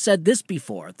 And I've said this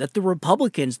before, that the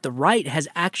Republicans, the right, has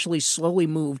actually slowly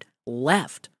moved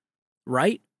left,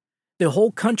 right? The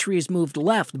whole country has moved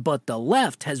left, but the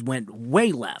left has went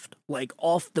way left, like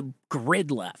off the grid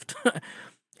left.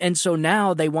 And so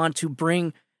now they want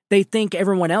to they think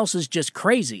everyone else is just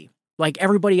crazy, like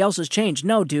everybody else has changed.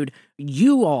 No, dude,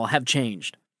 you all have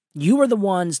changed. You are the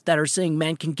ones that are saying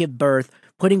men can give birth,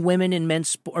 putting men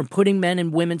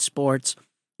in women's sports.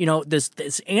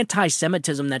 This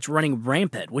anti-Semitism that's running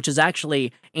rampant, which is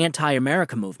actually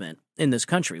anti-America movement in this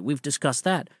country. We've discussed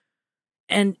that.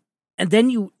 And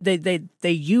then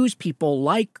they use people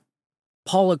like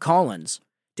Paula Collins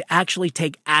to actually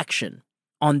take action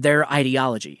on their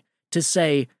ideology, to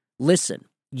say, listen,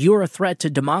 you're a threat to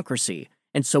democracy,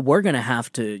 and so we're gonna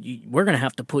have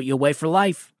to put you away for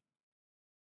life.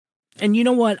 And you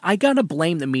know what? I gotta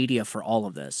blame the media for all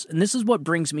of this. And this is what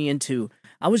brings me into,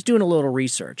 I was doing a little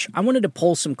research. I wanted to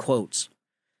pull some quotes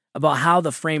about how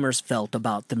the framers felt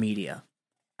about the media,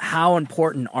 how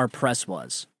important our press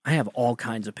was. I have all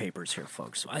kinds of papers here,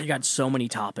 folks. I got so many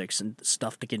topics and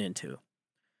stuff to get into.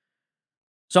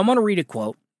 So I'm going to read a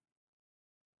quote.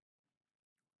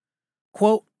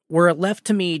 Quote, "Were it left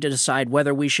to me to decide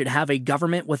whether we should have a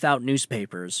government without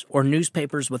newspapers or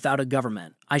newspapers without a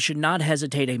government, I should not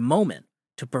hesitate a moment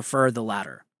to prefer the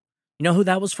latter." You know who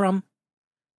that was from?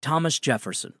 Thomas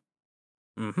Jefferson.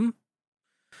 How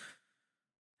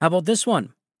about this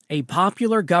one? "A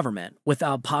popular government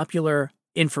without popular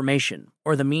information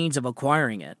or the means of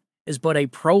acquiring it is but a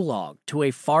prologue to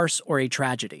a farce or a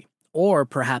tragedy, or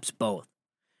perhaps both.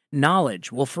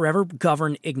 Knowledge will forever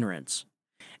govern ignorance,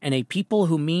 and a people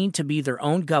who mean to be their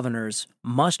own governors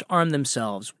must arm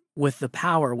themselves with the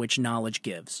power which knowledge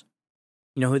gives."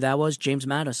 You know who that was? James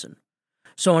Madison.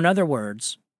 So in other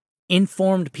words,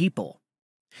 informed people.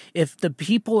 If the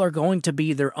people are going to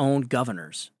be their own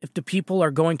governors, if the people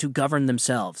are going to govern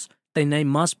themselves, then they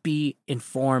must be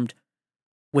informed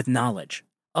with knowledge,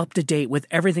 up to date with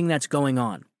everything that's going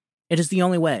on. It is the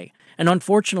only way. And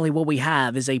unfortunately, what we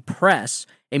have is a press,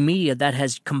 a media that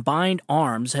has combined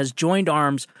arms, has joined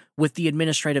arms with the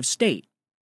administrative state.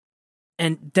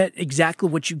 And that exactly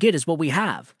what you get is what we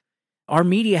have. Our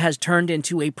media has turned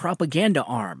into a propaganda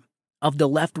arm of the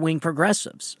left-wing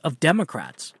progressives, of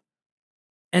Democrats.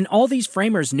 And all these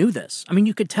framers knew this. I mean,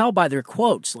 you could tell by their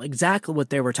quotes exactly what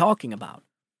they were talking about.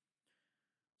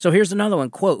 So here's another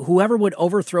one, quote, "Whoever would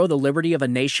overthrow the liberty of a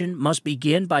nation must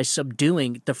begin by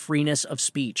subduing the freeness of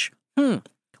speech."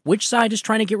 Which side is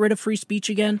trying to get rid of free speech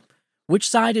again? Which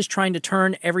side is trying to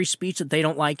turn every speech that they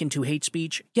don't like into hate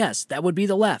speech? Yes, that would be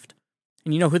the left.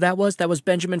 And you know who that was? That was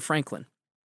Benjamin Franklin.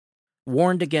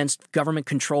 Warned against government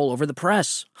control over the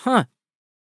press.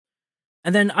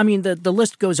 And then, I mean, the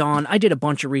list goes on. I did a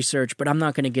bunch of research, but I'm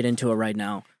not going to get into it right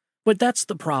now. But that's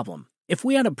the problem. If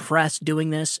we had a press doing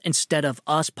this instead of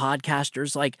us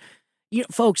podcasters,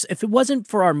 folks, if it wasn't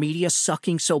for our media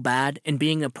sucking so bad and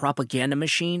being a propaganda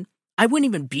machine, I wouldn't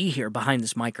even be here behind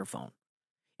this microphone.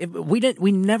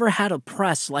 We never had a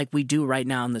press like we do right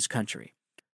now in this country.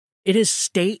 It is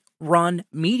state-run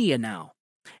media now.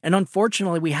 And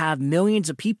unfortunately, we have millions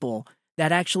of people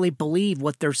that actually believe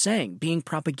what they're saying, being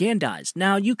propagandized.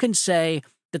 Now, you can say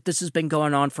that this has been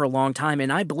going on for a long time,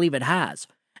 and I believe it has.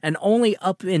 And only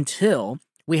up until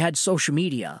we had social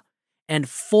media and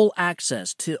full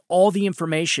access to all the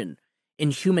information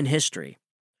in human history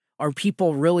are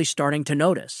people really starting to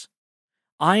notice.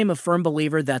 I am a firm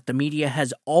believer that the media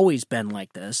has always been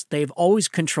like this. They've always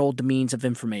controlled the means of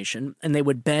information, and they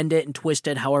would bend it and twist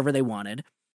it however they wanted,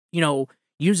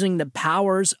 using the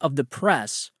powers of the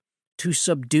press to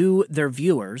subdue their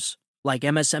viewers, like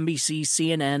MSNBC,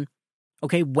 CNN,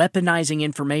 Okay, weaponizing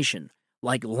information,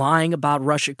 like lying about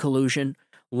Russia collusion,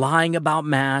 lying about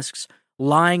masks,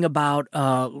 lying about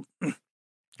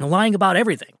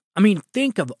everything. I mean,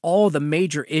 think of all the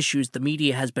major issues the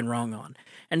media has been wrong on.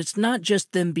 And it's not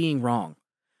just them being wrong.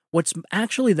 What's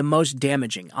actually the most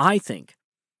damaging, I think,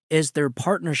 is their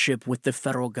partnership with the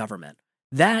federal government.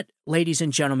 That, ladies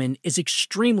and gentlemen, is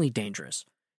extremely dangerous.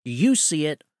 You see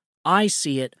it, I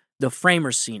see it, the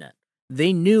framers seen it.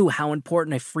 They knew how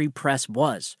important a free press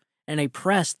was, and a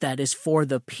press that is for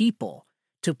the people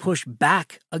to push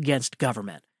back against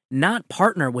government, not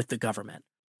partner with the government.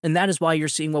 And that is why you're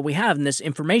seeing what we have in this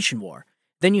information war.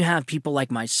 Then you have people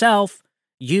like myself,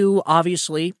 you,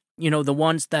 obviously, the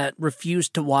ones that refuse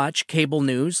to watch cable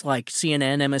news like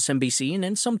CNN, MSNBC, and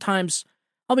then sometimes,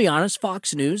 I'll be honest,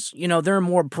 Fox News. They're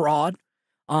more broad.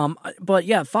 But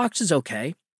yeah, Fox is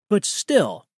okay. But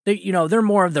still, they're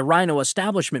more of the rhino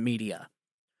establishment media.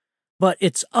 But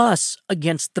it's us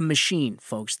against the machine,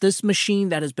 folks. This machine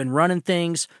that has been running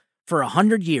things for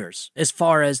 100 years as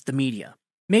far as the media.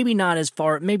 Maybe not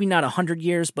 100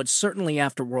 years, but certainly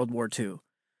after World War II.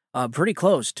 Pretty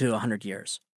close to 100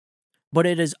 years. But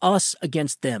it is us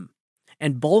against them.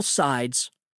 And both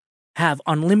sides have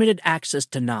unlimited access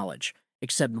to knowledge,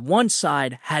 except one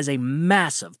side has a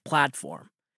massive platform,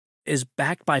 is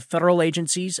backed by federal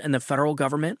agencies and the federal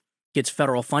government, gets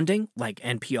federal funding, like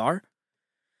NPR,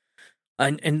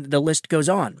 and the list goes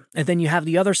on. And then you have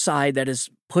the other side that is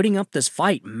putting up this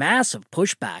fight, massive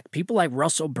pushback, people like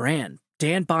Russell Brand,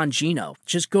 Dan Bongino,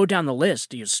 just go down the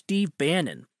list. Steve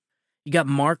Bannon, you got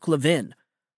Mark Levin.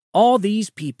 All these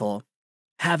people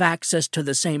have access to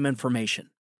the same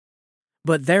information,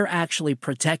 but they're actually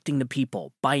protecting the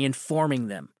people by informing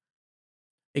them.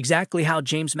 Exactly how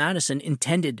James Madison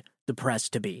intended the press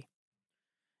to be.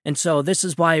 And so this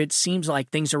is why it seems like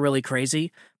things are really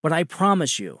crazy, but I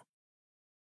promise you,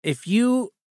 if you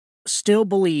still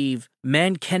believe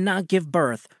men cannot give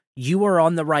birth, you are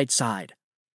on the right side.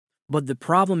 But the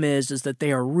problem is that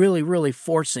they are really, really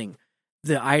forcing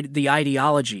the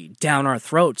ideology down our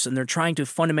throats, and they're trying to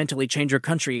fundamentally change our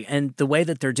country. And the way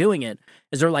that they're doing it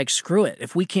is they're like, screw it.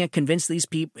 If we can't convince these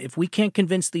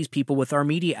people with our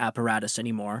media apparatus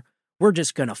anymore, we're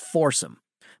just going to force them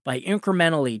by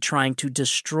incrementally trying to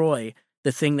destroy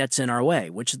the thing that's in our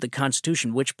way, which is the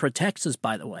Constitution, which protects us,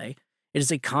 by the way. It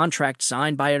is a contract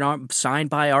signed by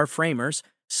our framers,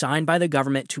 signed by the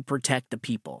government to protect the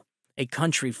people. A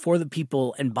country for the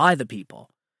people and by the people,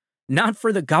 not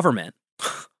for the government.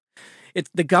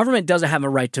 The government doesn't have a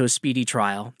right to a speedy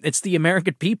trial. It's the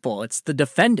American people. It's the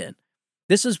defendant.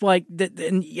 This is why,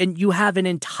 and you have an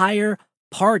entire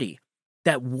party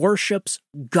that worships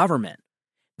government.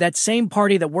 That same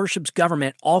party that worships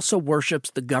government also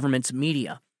worships the government's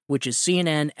media, which is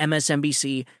CNN,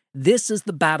 MSNBC. This is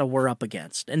the battle we're up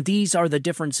against. And these are the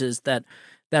differences that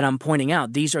I'm pointing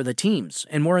out. These are the teams.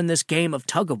 And we're in this game of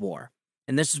tug of war.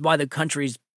 And this is why the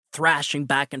country's thrashing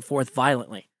back and forth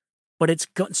violently. But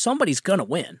somebody's going to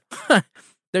win.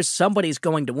 Somebody's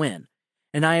going to win.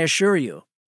 And I assure you,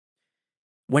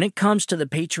 when it comes to the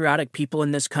patriotic people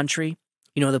in this country,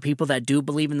 the people that do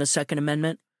believe in the Second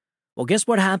Amendment, well, guess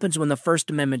what happens when the First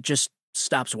Amendment just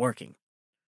stops working?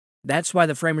 That's why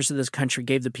the framers of this country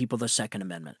gave the people the Second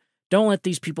Amendment. Don't let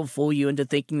these people fool you into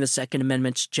thinking the Second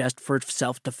Amendment's just for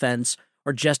self-defense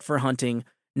or just for hunting.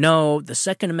 No, the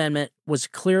Second Amendment was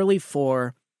clearly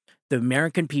for the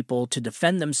American people to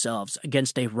defend themselves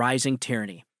against a rising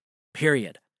tyranny,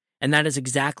 period. And that is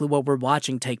exactly what we're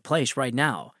watching take place right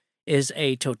now, is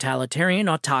a totalitarian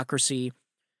autocracy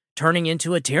turning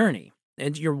into a tyranny.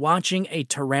 And you're watching a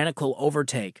tyrannical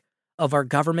overtake of our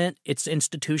government, its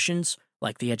institutions,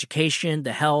 like the education,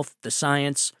 the health, the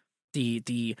science,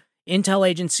 the intel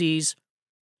agencies,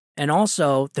 and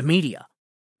also the media.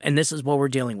 And this is what we're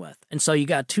dealing with. And so you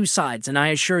got two sides, and I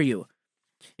assure you,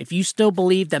 if you still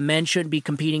believe that men shouldn't be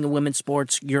competing in women's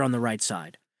sports, you're on the right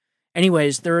side.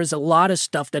 Anyways, there is a lot of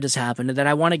stuff that has happened that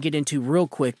I want to get into real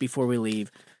quick before we leave.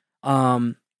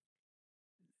 Joe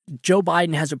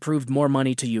Biden has approved more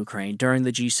money to Ukraine during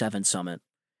the G7 summit.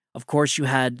 Of course, you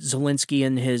had Zelensky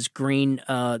in his green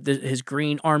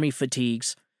army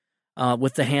fatigues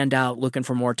with the handout looking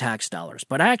for more tax dollars.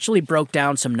 But I actually broke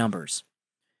down some numbers.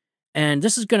 And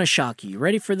this is going to shock you.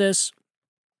 Ready for this?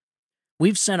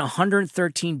 We've sent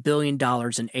 $113 billion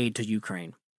in aid to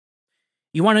Ukraine.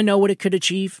 You want to know what it could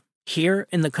achieve here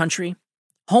in the country?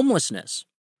 Homelessness.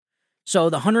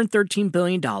 So the $113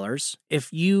 billion,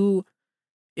 if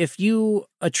you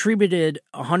attributed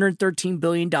 $113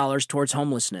 billion towards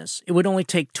homelessness, it would only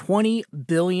take $20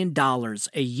 billion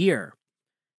a year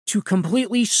to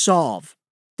completely solve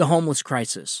the homeless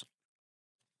crisis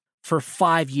for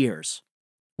 5 years.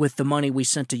 with the money we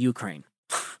sent to Ukraine.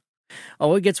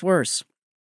 Oh, it gets worse.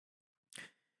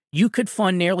 You could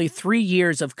fund nearly 3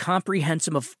 years of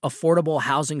comprehensive affordable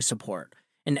housing support,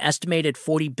 an estimated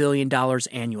 $40 billion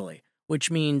annually,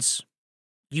 which means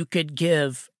you could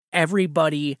give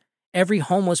everybody, every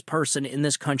homeless person in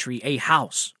this country a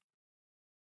house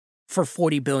for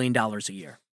 $40 billion a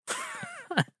year.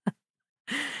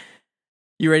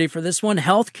 You ready for this one?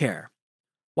 Healthcare.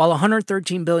 While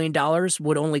 $113 billion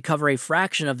would only cover a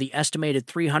fraction of the estimated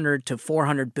 $300 to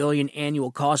 $400 billion annual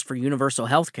cost for universal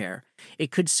health care,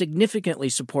 it could significantly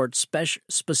support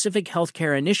specific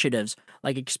healthcare initiatives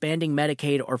like expanding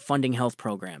Medicaid or funding health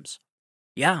programs.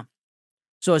 Yeah.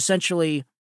 So essentially,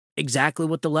 exactly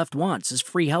what the left wants is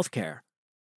free healthcare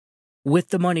with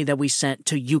the money that we sent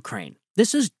to Ukraine.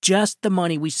 This is just the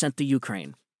money we sent to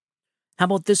Ukraine. How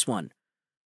about this one?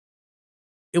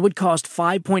 It would cost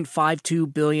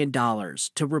 $5.52 billion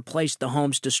to replace the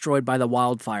homes destroyed by the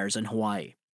wildfires in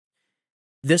Hawaii.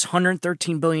 This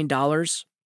 $113 billion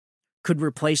could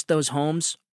replace those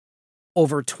homes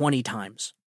over 20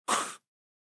 times.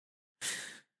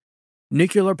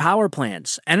 Nuclear power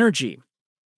plants, energy.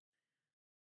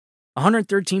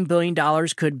 $113 billion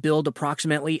could build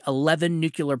approximately 11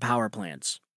 nuclear power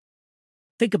plants.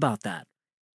 Think about that.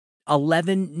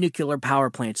 11 nuclear power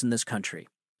plants in this country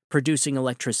producing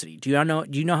electricity. Do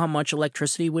you know how much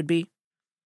electricity would be?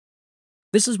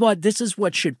 This is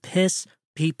what should piss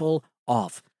people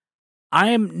off.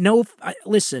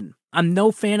 Listen, I'm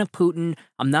no fan of Putin.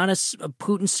 I'm not a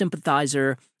Putin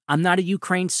sympathizer. I'm not a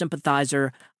Ukraine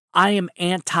sympathizer. I am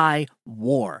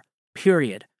anti-war,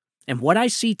 period. And what I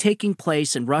see taking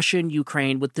place in Russia and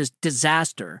Ukraine with this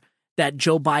disaster that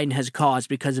Joe Biden has caused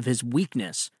because of his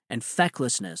weakness and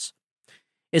fecklessness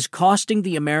is costing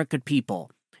the American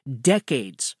people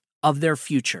decades of their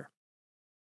future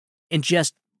and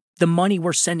just the money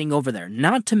we're sending over there,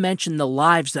 not to mention the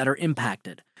lives that are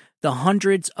impacted, the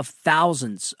hundreds of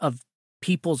thousands of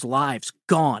people's lives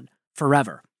gone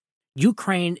forever.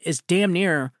 Ukraine is damn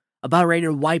near about ready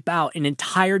to wipe out an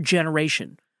entire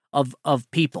generation of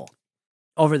people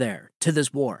over there to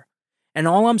this war. And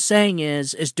all I'm saying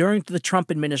is during the Trump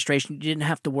administration, you didn't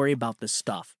have to worry about this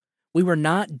stuff. We were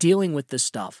not dealing with this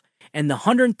stuff. And the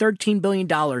 $113 billion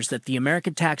that the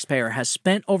American taxpayer has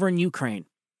spent over in Ukraine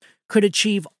could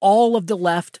achieve all of the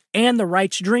left and the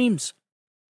right's dreams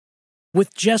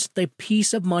with just the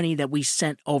piece of money that we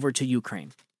sent over to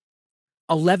Ukraine.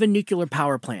 11 nuclear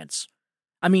power plants.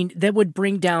 I mean, that would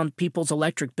bring down people's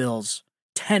electric bills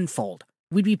tenfold.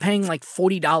 We'd be paying like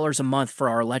 $40 a month for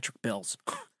our electric bills.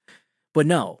 But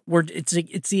no,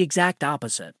 it's the exact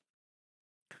opposite.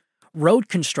 Road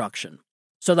construction.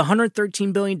 So the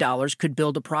 $113 billion could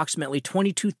build approximately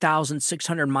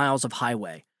 22,600 miles of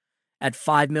highway at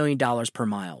 $5 million per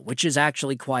mile, which is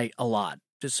actually quite a lot.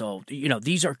 So,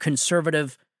 these are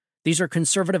conservative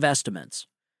estimates.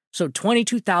 So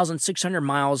 22,600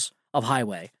 miles of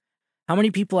highway. How many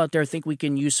people out there think we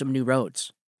can use some new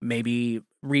roads? Maybe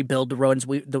rebuild the roads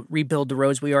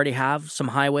we already have, some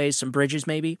highways, some bridges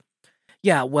maybe?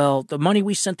 Yeah, well, the money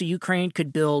we sent to Ukraine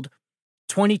could build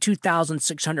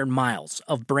 22,600 miles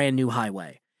of brand new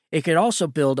highway. It could also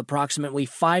build approximately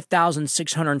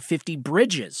 5,650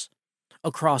 bridges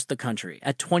across the country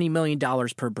at $20 million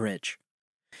per bridge.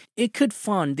 It could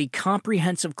fund the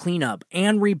comprehensive cleanup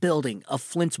and rebuilding of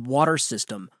Flint's water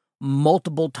system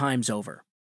multiple times over.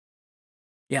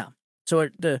 Yeah, so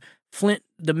the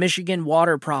Michigan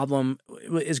water problem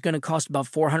is going to cost about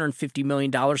 $450 million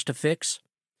to fix.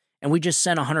 And we just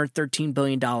sent $113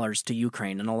 billion to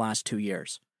Ukraine in the last 2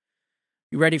 years.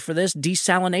 You ready for this?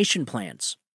 Desalination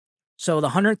plants. So the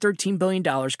 $113 billion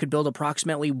could build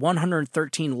approximately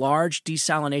 113 large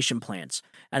desalination plants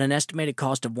at an estimated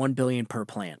cost of $1 billion per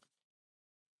plant.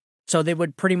 So they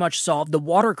would pretty much solve the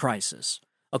water crisis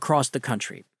across the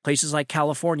country, places like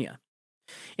California.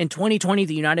 In 2020,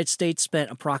 the United States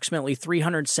spent approximately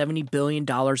 $370 billion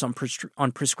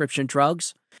on prescription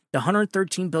drugs. The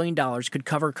 $113 billion could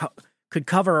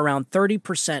cover around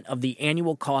 30% of the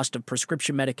annual cost of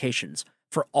prescription medications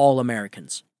for all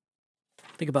Americans.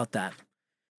 Think about that.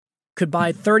 Could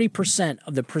buy 30%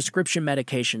 of the prescription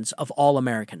medications of all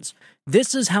Americans.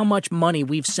 This is how much money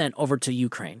we've sent over to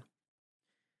Ukraine.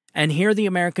 And here the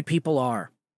American people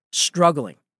are,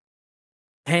 struggling,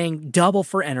 paying double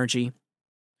for energy,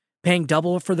 paying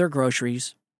double for their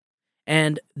groceries,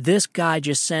 and this guy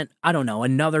just sent,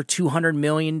 another $200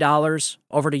 million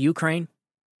over to Ukraine.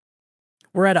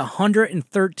 We're at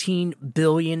 $113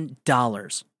 billion.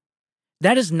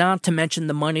 That is not to mention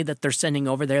the money that they're sending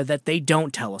over there that they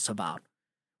don't tell us about,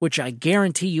 which I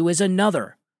guarantee you is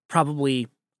another probably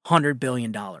 $100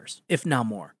 billion, if not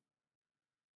more.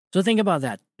 So think about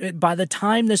that. By the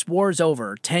time this war is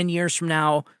over, 10 years from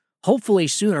now, hopefully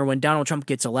sooner when Donald Trump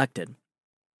gets elected.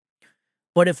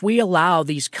 But if we allow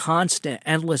these constant,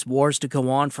 endless wars to go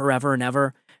on forever and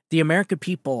ever, the American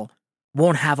people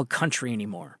won't have a country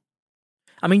anymore.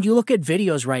 I mean, you look at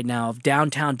videos right now of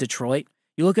downtown Detroit.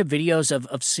 You look at videos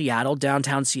of Seattle,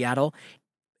 downtown Seattle.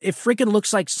 It freaking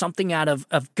looks like something out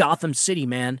of Gotham City,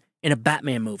 man, in a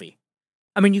Batman movie.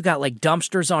 I mean, you got like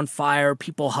dumpsters on fire,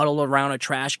 people huddled around a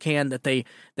trash can that they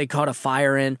caught a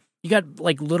fire in. You got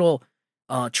like little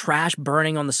trash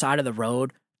burning on the side of the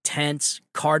road, tents,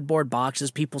 cardboard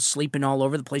boxes, people sleeping all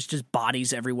over the place, just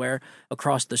bodies everywhere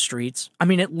across the streets. I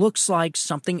mean, it looks like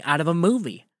something out of a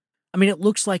movie. I mean, it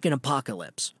looks like an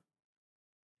apocalypse.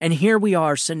 And here we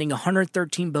are sending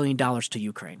 $113 billion to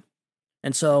Ukraine.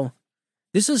 And so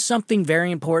this is something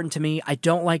very important to me. I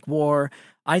don't like war.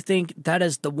 I think that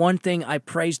is the one thing I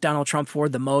praise Donald Trump for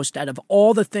the most out of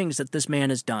all the things that this man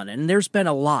has done. And there's been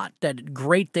a lot that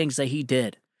great things that he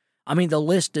did. I mean, the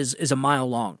list is a mile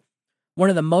long. One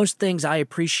of the most things I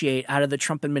appreciate out of the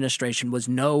Trump administration was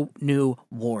no new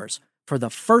wars. For the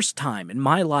first time in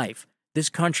my life, this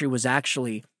country was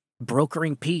actually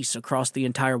brokering peace across the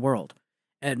entire world,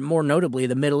 and more notably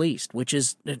the Middle East, which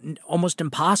is almost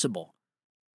impossible.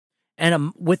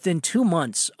 And within 2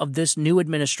 months of this new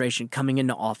administration coming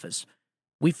into office,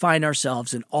 we find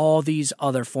ourselves in all these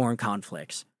other foreign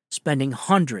conflicts, spending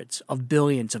hundreds of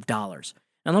billions of dollars.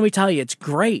 And let me tell you, it's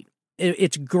great.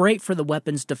 It's great for the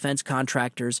weapons defense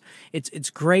contractors. It's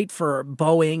great for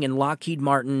Boeing and Lockheed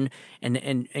Martin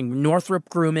and Northrop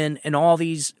Grumman and all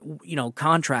these,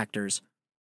 contractors.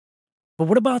 But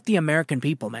what about the American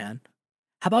people, man?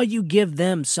 How about you give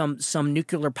them some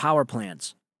nuclear power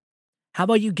plants? How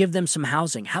about you give them some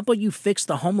housing? How about you fix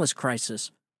the homeless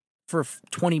crisis for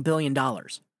 $20 billion?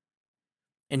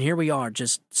 And here we are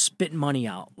just spitting money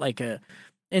out like a...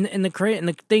 And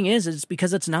the thing is, it's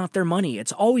because it's not their money.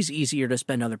 It's always easier to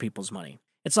spend other people's money.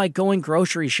 It's like going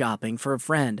grocery shopping for a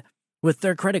friend with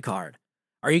their credit card.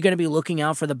 Are you going to be looking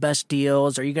out for the best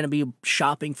deals? Are you going to be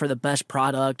shopping for the best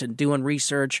product and doing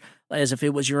research as if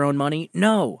it was your own money?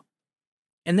 No.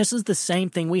 And this is the same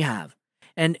thing we have.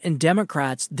 And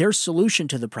Democrats, their solution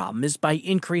to the problem is by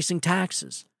increasing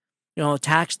taxes.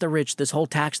 Tax the rich, this whole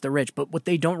tax the rich. But what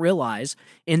they don't realize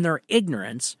in their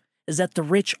ignorance is that the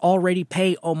rich already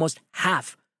pay almost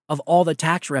half of all the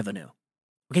tax revenue.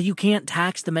 Okay, you can't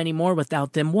tax them anymore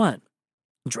without them what?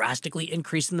 Drastically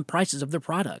increasing the prices of their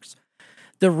products.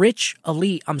 The rich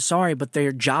elite, I'm sorry, but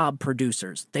they're job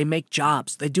producers. They make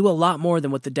jobs. They do a lot more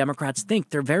than what the Democrats think.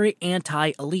 They're very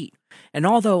anti-elite. And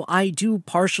although I do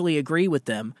partially agree with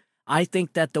them, I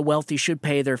think that the wealthy should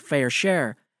pay their fair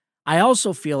share. I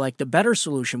also feel like the better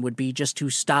solution would be just to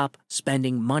stop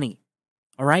spending money.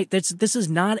 All right? This is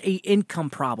not an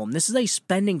income problem. This is a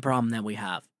spending problem that we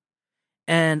have.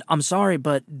 And I'm sorry,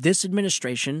 but this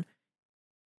administration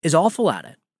is awful at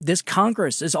it. This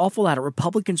Congress is awful at it.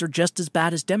 Republicans are just as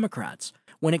bad as Democrats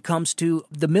when it comes to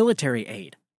the military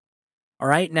aid. All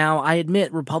right? Now, I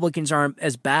admit Republicans aren't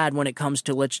as bad when it comes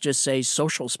to, let's just say,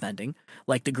 social spending,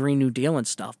 like the Green New Deal and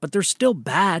stuff, but they're still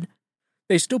bad.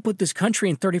 They still put this country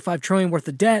in $35 trillion worth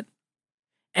of debt.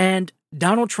 And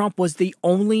Donald Trump was the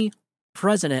only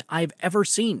president I've ever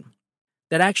seen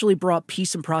that actually brought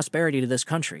peace and prosperity to this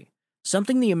country,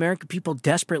 something the American people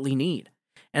desperately need.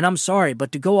 And I'm sorry,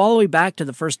 but to go all the way back to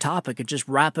the first topic and just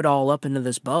wrap it all up into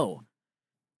this bow,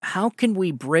 how can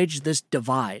we bridge this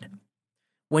divide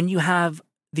when you have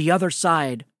the other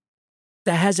side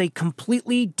that has a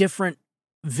completely different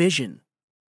vision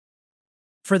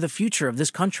for the future of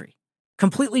this country?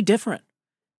 Completely different.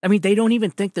 I mean, they don't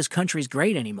even think this country's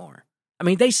great anymore. I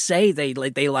mean, they say they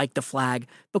like the flag,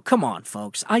 but come on,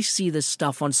 folks. I see this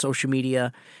stuff on social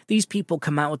media. These people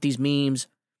come out with these memes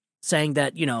saying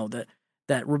that,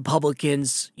 that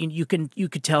Republicans, you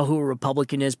could tell who a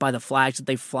Republican is by the flags that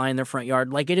they fly in their front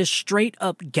yard. Like, it is straight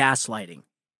up gaslighting.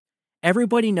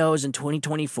 Everybody knows in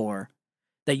 2024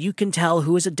 that you can tell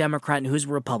who is a Democrat and who's a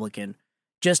Republican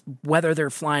just whether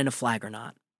they're flying a flag or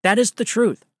not. That is the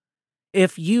truth.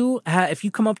 If you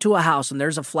come up to a house and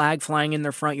there's a flag flying in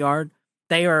their front yard,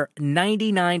 they are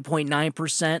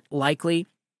 99.9% likely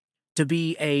to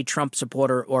be a Trump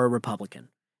supporter or a Republican.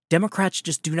 Democrats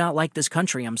just do not like this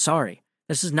country. I'm sorry.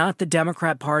 This is not the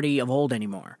Democrat Party of old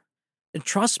anymore. And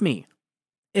trust me,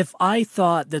 if I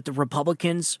thought that the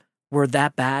Republicans were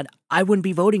that bad, I wouldn't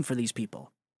be voting for these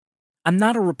people. I'm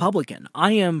not a Republican.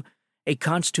 I am a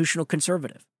constitutional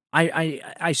conservative.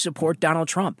 I support Donald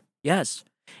Trump. Yes.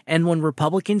 And when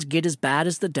Republicans get as bad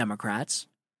as the Democrats,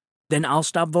 then I'll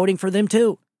stop voting for them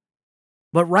too.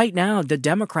 But right now, the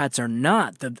Democrats are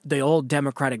not the old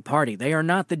Democratic Party. They are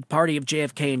not the party of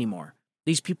JFK anymore.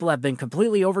 These people have been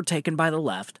completely overtaken by the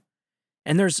left.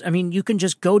 And you can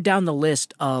just go down the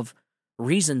list of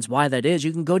reasons why that is.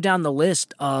 You can go down the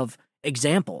list of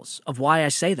examples of why I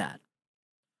say that.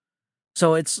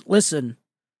 So listen,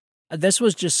 this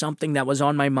was just something that was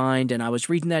on my mind, and I was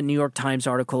reading that New York Times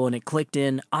article, and it clicked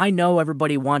in. I know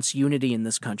everybody wants unity in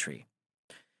this country.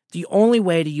 The only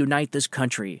way to unite this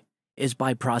country is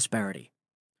by prosperity.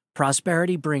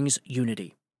 Prosperity brings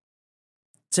unity.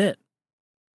 That's it.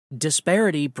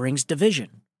 Disparity brings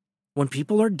division. When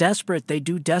people are desperate, they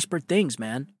do desperate things,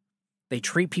 man. They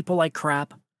treat people like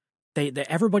crap.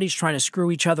 Everybody's trying to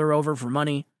screw each other over for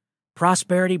money.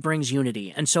 Prosperity brings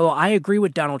unity. And so I agree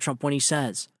with Donald Trump when he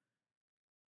says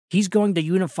he's going to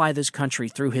unify this country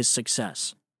through his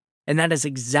success. And that is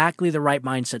exactly the right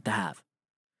mindset to have.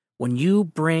 When you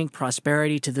bring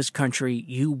prosperity to this country,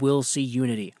 you will see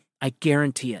unity. I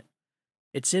guarantee it.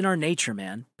 It's in our nature,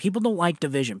 man. People don't like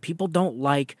division. People don't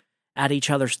like at each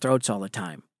other's throats all the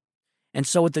time. And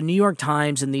so with the New York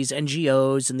Times and these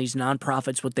NGOs and these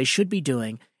nonprofits, what they should be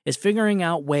doing is figuring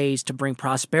out ways to bring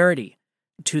prosperity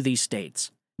to these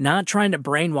states, not trying to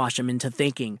brainwash them into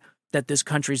thinking that this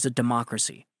country's a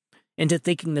democracy, into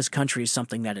thinking this country is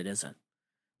something that it isn't.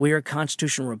 We are a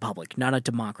constitutional republic, not a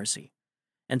democracy.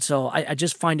 And so I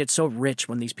just find it so rich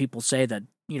when these people say that,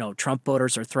 Trump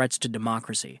voters are threats to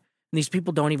democracy. And these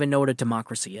people don't even know what a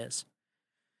democracy is.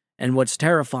 And what's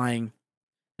terrifying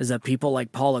is that people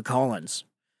like Paula Collins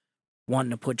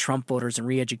wanting to put Trump voters in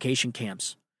re-education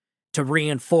camps to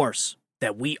reinforce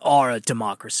that we are a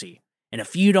democracy. And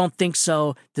if you don't think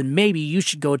so, then maybe you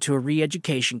should go to a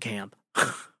re-education camp.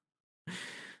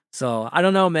 So, I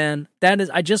don't know, man.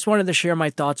 I just wanted to share my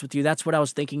thoughts with you. That's what I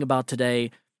was thinking about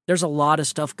today. There's a lot of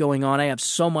stuff going on. I have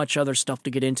so much other stuff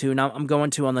to get into, and I'm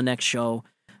going to on the next show.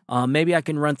 Maybe I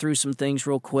can run through some things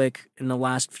real quick in the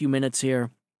last few minutes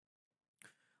here.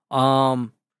 The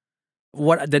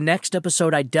next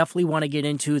episode, I definitely want to get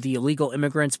into the illegal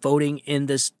immigrants voting in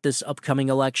this upcoming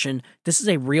election. This is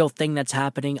a real thing that's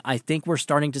happening. I think we're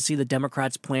starting to see the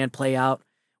Democrats' plan play out,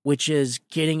 which is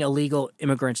getting illegal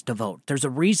immigrants to vote. There's a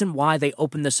reason why they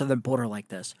opened the southern border like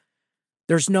this.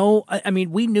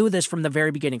 We knew this from the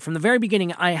very beginning. From the very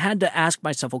beginning, I had to ask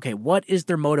myself, okay, what is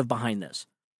their motive behind this?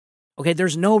 Okay,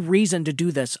 there's no reason to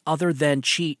do this other than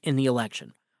cheat in the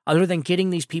election, other than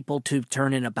getting these people to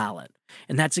turn in a ballot.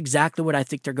 And that's exactly what I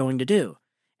think they're going to do.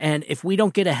 And if we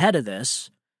don't get ahead of this,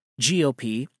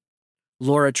 GOP,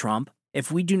 Laura Trump,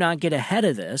 if we do not get ahead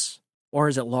of this, or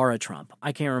is it Laura Trump?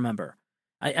 I can't remember.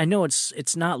 I know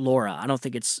it's not Laura. I don't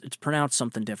think it's pronounced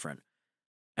something different.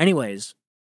 Anyways,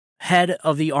 head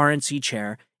of the RNC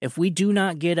chair, if we do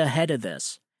not get ahead of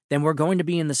this, then we're going to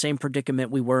be in the same predicament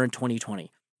we were in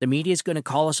 2020. The media is going to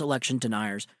call us election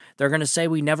deniers. They're going to say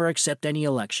we never accept any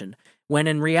election, when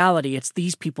in reality, it's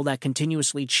these people that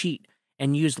continuously cheat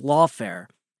and use lawfare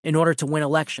in order to win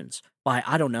elections by,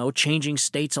 changing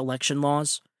states' election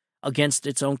laws against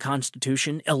its own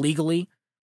constitution illegally.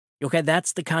 Okay,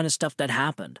 that's the kind of stuff that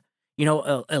happened.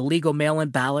 Illegal mail-in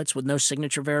ballots with no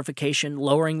signature verification,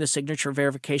 lowering the signature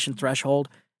verification threshold,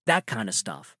 that kind of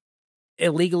stuff.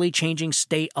 Illegally changing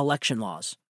state election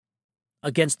laws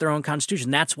against their own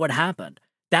constitution. That's what happened.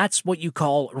 That's what you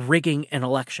call rigging an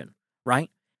election,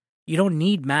 right? You don't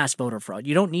need mass voter fraud.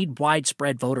 You don't need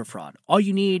widespread voter fraud. All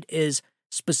you need is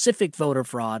specific voter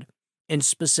fraud in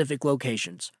specific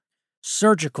locations.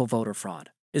 Surgical voter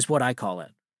fraud is what I call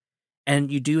it.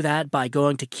 And you do that by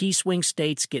going to key swing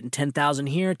states, getting 10,000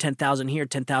 here, 10,000 here,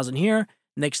 10,000 here.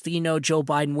 Next thing you know, Joe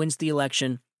Biden wins the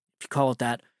election, if you call it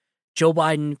that. Joe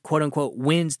Biden, quote unquote,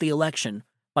 wins the election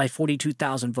by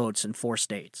 42,000 votes in 4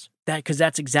 states. Because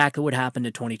that's exactly what happened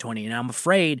in 2020. And I'm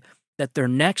afraid that their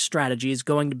next strategy is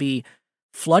going to be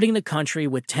flooding the country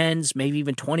with tens, maybe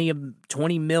even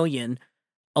 20 million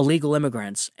illegal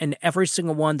immigrants, and every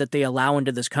single one that they allow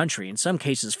into this country, in some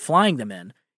cases flying them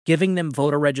in, giving them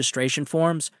voter registration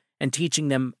forms, and teaching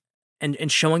them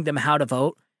and showing them how to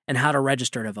vote and how to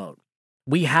register to vote.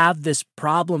 We have this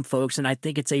problem, folks, and I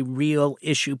think it's a real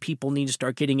issue people need to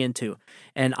start getting into.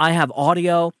 And I have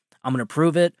audio. I'm going to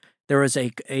prove it. There was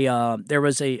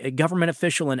a government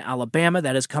official in Alabama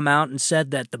that has come out and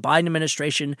said that the Biden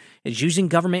administration is using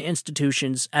government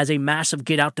institutions as a massive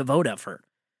get-out-the-vote effort,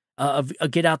 a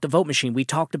get-out-the-vote machine. We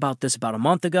talked about this about a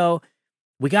month ago.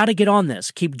 We got to get on this.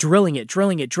 Keep drilling it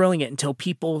until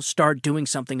people start doing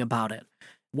something about it.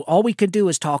 All we could do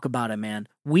is talk about it, man.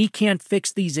 We can't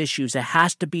fix these issues. It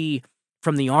has to be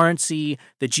from the RNC,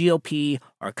 the GOP,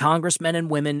 our congressmen and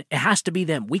women. It has to be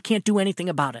them. We can't do anything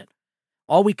about it.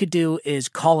 All we could do is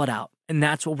call it out, and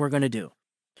that's what we're going to do.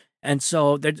 And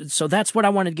so that's what I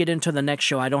want to get into the next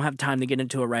show. I don't have time to get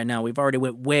into it right now. We've already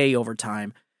went way over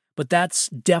time. But that's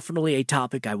definitely a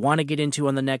topic I want to get into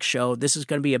on the next show. This is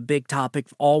going to be a big topic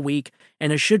all week,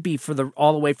 and it should be for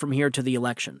all the way from here to the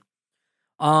election.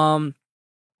 Another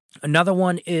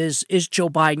one is Joe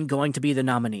Biden going to be the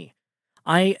nominee?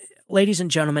 Ladies and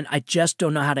gentlemen, I just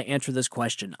don't know how to answer this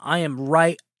question. I am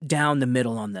right down the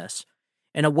middle on this.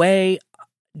 In a way,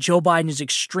 Joe Biden is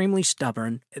extremely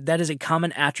stubborn. That is a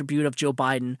common attribute of Joe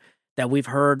Biden that we've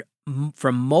heard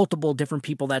from multiple different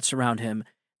people that surround him,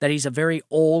 that he's a very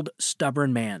old,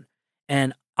 stubborn man.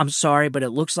 And I'm sorry, but it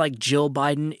looks like Jill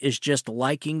Biden is just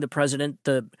liking the president.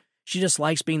 She just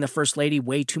likes being the first lady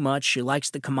way too much. She likes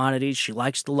the commodities. She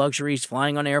likes the luxuries,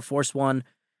 flying on Air Force One.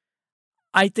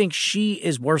 I think she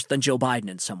is worse than Joe Biden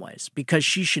in some ways, because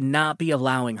she should not be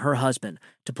allowing her husband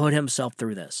to put himself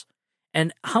through this.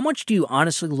 And how much do you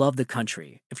honestly love the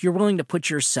country if you're willing to put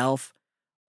yourself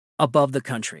above the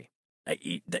country?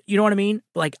 You know what I mean?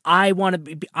 Like, I want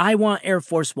Air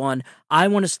Force One. I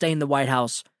want to stay in the White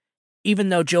House, even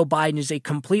though Joe Biden is a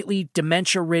completely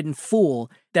dementia-ridden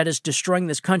fool that is destroying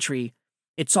this country.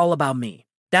 It's all about me.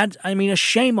 A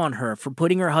shame on her for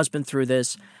putting her husband through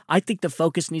this. I think the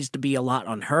focus needs to be a lot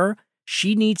on her.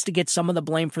 She needs to get some of the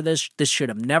blame for this. This should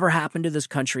have never happened to this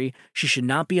country. She should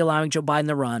not be allowing Joe Biden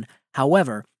to run.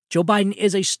 However, Joe Biden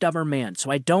is a stubborn man,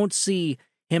 so I don't see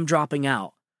him dropping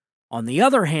out. On the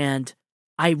other hand,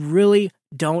 I really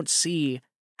don't see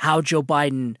how Joe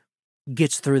Biden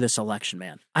gets through this election,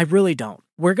 man. I really don't.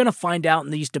 We're going to find out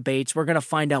in these debates. We're going to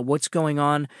find out what's going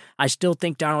on. I still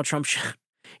think Donald Trump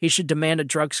should demand a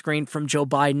drug screen from Joe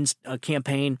Biden's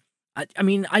campaign.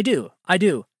 I do.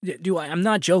 I'm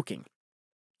not joking.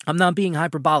 I'm not being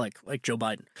hyperbolic like Joe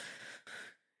Biden.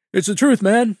 It's the truth,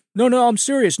 man. No, I'm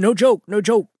serious. No joke.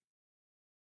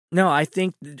 No, I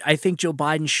think Joe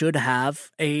Biden should have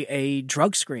a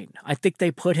drug screen. I think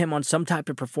they put him on some type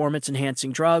of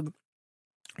performance-enhancing drug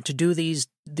to do these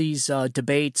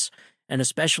debates, and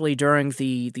especially during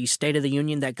the State of the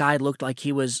Union, that guy looked like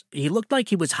he was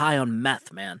high on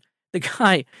meth, man. The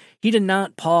guy, he did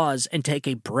not pause and take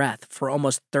a breath for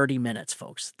almost 30 minutes,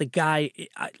 folks. The guy,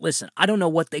 listen, I don't know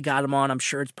what they got him on. I'm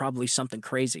sure it's probably something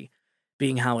crazy,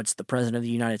 being how it's the president of the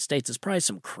United States. It's probably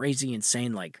some crazy,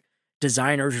 insane, like,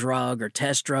 designer drug or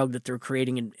test drug that they're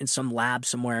creating in some lab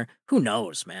somewhere. Who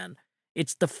knows, man?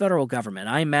 It's the federal government.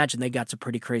 I imagine they got some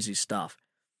pretty crazy stuff.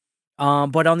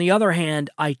 But on the other hand,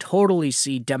 I totally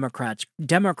see Democrats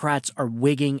are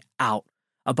wigging out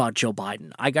about Joe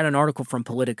Biden. I got an article from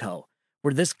Politico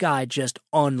where this guy just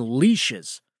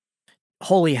unleashes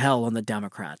holy hell on the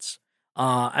Democrats.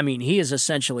 He is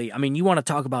essentially, you want to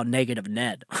talk about negative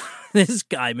Ned. This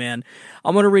guy, man.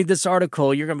 I'm going to read this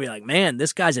article. You're going to be like, man,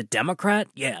 this guy's a Democrat?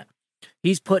 Yeah.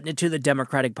 He's putting it to the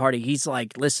Democratic Party. He's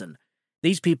like, listen,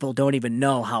 these people don't even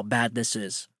know how bad this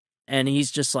is. And he's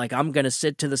just like, I'm going to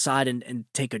sit to the side and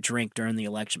take a drink during the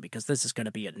election because this is going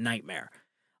to be a nightmare.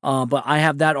 But I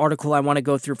have that article I want to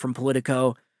go through from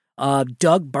Politico.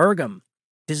 Doug Burgum.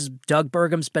 Doug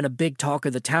Burgum's been a big talk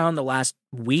of the town the last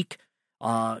week.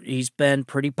 He's been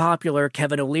pretty popular.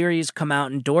 Kevin O'Leary's come out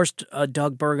and endorsed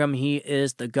Doug Burgum. He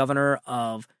is the governor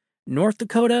of North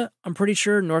Dakota. I'm pretty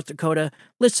sure North Dakota.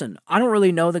 Listen, I don't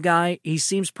really know the guy. He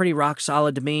seems pretty rock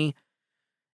solid to me.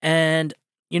 And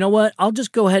you know what? I'll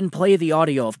just go ahead and play the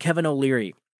audio of Kevin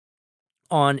O'Leary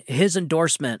on his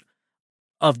endorsement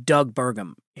of Doug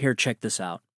Burgum. Here, check this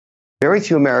out. Very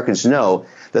few Americans know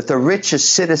that the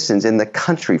richest citizens in the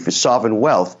country for sovereign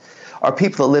wealth are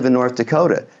people that live in North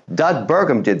Dakota. Doug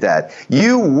Burgum did that.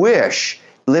 You wish,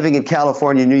 living in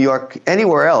California, New York,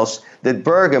 anywhere else, that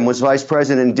Burgum was vice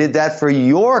president and did that for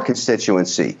your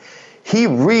constituency. He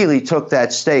really took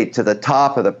that state to the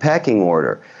top of the pecking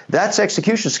order. That's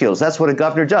execution skills. That's what a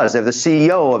governor does. They're the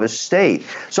CEO of a state.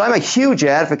 So I'm a huge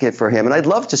advocate for him, and I'd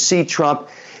love to see Trump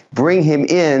bring him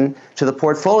in to the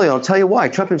portfolio. I'll tell you why.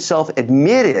 Trump himself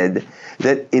admitted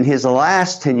that in his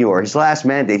last tenure, his last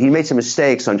mandate, he made some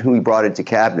mistakes on who he brought into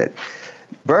cabinet.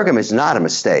 Burgum is not a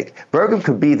mistake. Burgum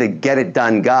could be the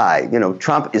get-it-done guy. You know,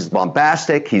 Trump is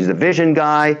bombastic. He's the vision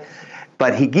guy.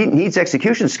 But he needs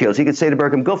execution skills. He could say to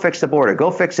Burgum, go fix the border,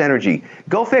 go fix energy,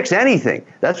 go fix anything.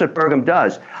 That's what Burgum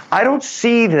does. I don't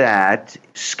see that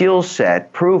skill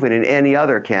set proven in any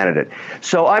other candidate.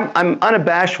 So I'm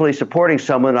unabashedly supporting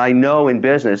someone I know in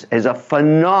business as a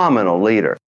phenomenal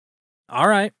leader. All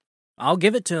right. I'll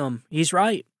give it to him. He's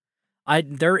right.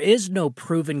 There is no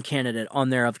proven candidate on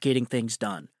there of getting things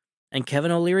done. And Kevin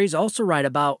O'Leary's also right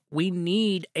about we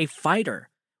need a fighter.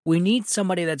 We need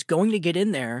somebody that's going to get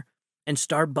in there and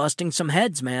start busting some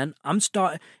heads, man.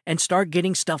 Start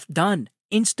getting stuff done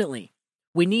instantly.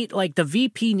 We need, like, the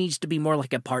VP needs to be more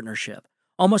like a partnership,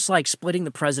 almost like splitting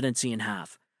the presidency in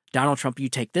half. Donald Trump, you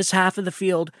take this half of the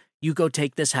field, you go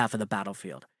take this half of the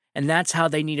battlefield. And that's how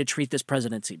they need to treat this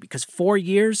presidency, because 4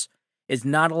 years is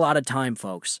not a lot of time,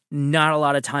 folks. Not a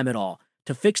lot of time at all.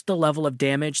 To fix the level of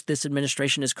damage this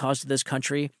administration has caused to this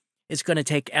country, it's going to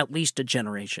take at least a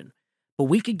generation. But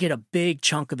we could get a big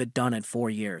chunk of it done in 4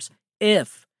 years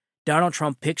if Donald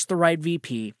Trump picks the right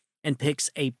VP and picks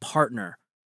a partner,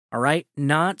 all right?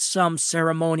 Not some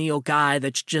ceremonial guy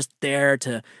that's just there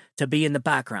to be in the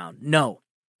background. No.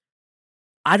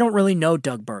 I don't really know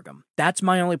Doug Burgum. That's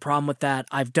my only problem with that.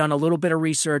 I've done a little bit of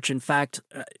research. In fact,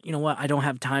 you know what? I don't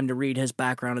have time to read his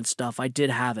background and stuff. I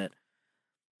did have it.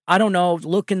 I don't know.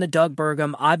 Look into Doug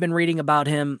Burgum. I've been reading about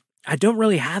him. I don't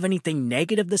really have anything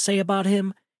negative to say about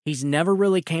him. He's never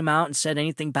really came out and said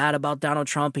anything bad about Donald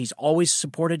Trump. He's always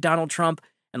supported Donald Trump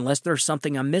unless there's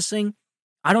something I'm missing.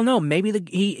 I don't know. Maybe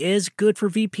he is good for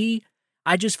VP.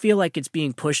 I just feel like it's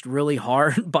being pushed really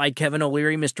hard by Kevin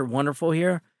O'Leary, Mr. Wonderful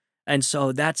here. And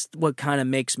so that's what kind of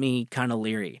makes me kind of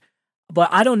leery. But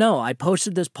I don't know. I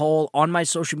posted this poll on my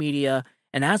social media,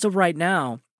 and as of right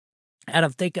now, I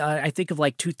think of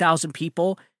like 2,000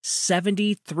 people,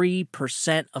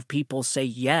 73% of people say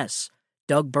yes,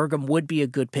 Doug Burgum would be a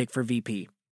good pick for VP.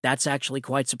 That's actually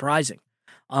quite surprising.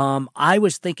 I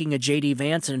was thinking of J.D.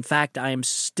 Vance, and in fact, I am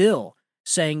still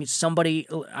saying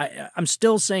I'm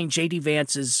still saying J.D.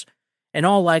 Vance is in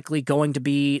all likely going to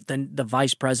be the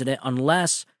vice president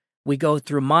unless we go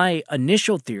through my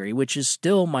initial theory, which is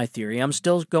still my theory. I'm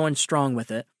still going strong with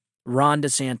it. Ron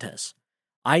DeSantis.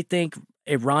 I think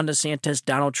a Ron DeSantis,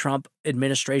 Donald Trump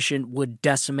administration would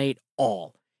decimate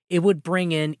all. It would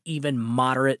bring in even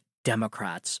moderate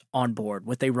Democrats on board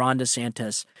with a Ron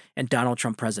DeSantis and Donald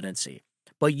Trump presidency.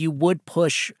 But you would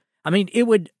push, a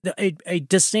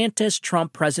DeSantis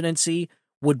Trump presidency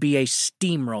would be a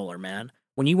steamroller, man.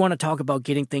 When you want to talk about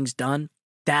getting things done,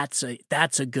 that's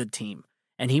a good team.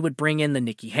 And he would bring in the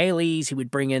Nikki Haley's, he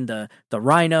would bring in the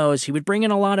Rhinos, he would bring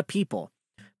in a lot of people.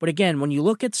 But again, when you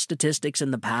look at statistics in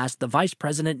the past, the vice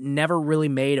president never really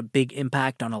made a big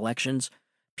impact on elections.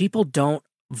 People don't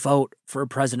vote for a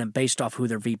president based off who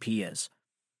their VP is.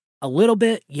 A little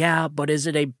bit, yeah, but is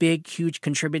it a big, huge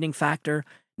contributing factor?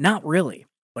 Not really.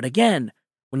 But again,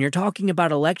 when you're talking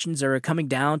about elections that are coming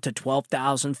down to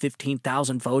 12,000,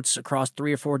 15,000 votes across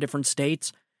 3 or 4 different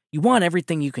states, you want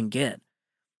everything you can get.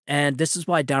 And this is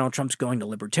why Donald Trump's going to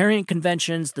libertarian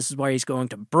conventions. This is why he's going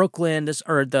to Brooklyn,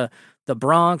 the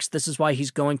Bronx. This is why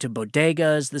he's going to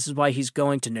bodegas. This is why he's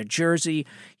going to New Jersey.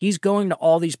 He's going to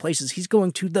all these places. He's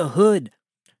going to the hood.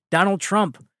 Donald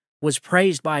Trump was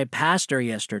praised by a pastor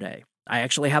yesterday. I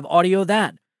actually have audio of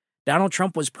that. Donald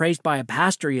Trump was praised by a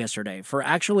pastor yesterday for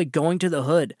actually going to the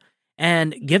hood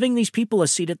and giving these people a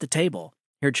seat at the table.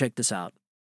 Here, check this out.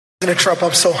 President Trump,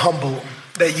 I'm so humbled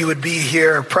that you would be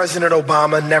here. President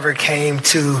Obama never came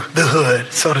to the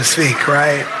hood, so to speak,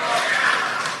 right?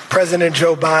 President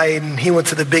Joe Biden, he went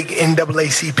to the big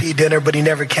NAACP dinner, but he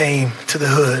never came to the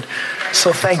hood.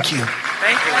 So thank you.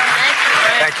 Thank you.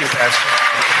 Thank you, Pastor.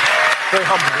 Very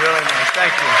humble. Really nice.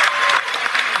 Thank you.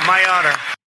 My honor.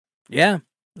 Yeah,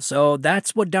 so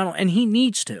that's what and he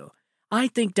needs to. I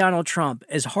think Donald Trump,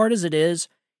 as hard as it is,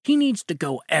 he needs to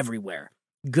go everywhere.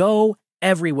 Go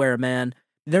everywhere, man.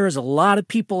 There is a lot of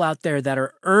people out there that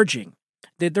are urging.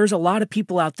 There's a lot of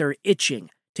people out there itching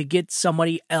to get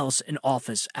somebody else in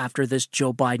office after this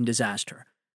Joe Biden disaster.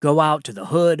 Go out to the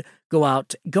hood, go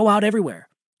out everywhere.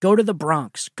 Go to the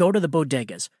Bronx, go to the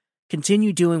bodegas.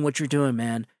 Continue doing what you're doing,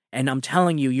 man. And I'm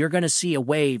telling you, you're going to see a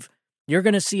wave. You're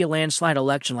going to see a landslide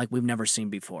election like we've never seen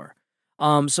before.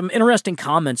 Some interesting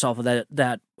comments off of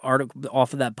that article,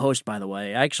 off of that post, by the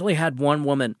way. I actually had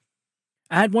one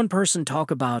person talk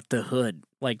about the hood,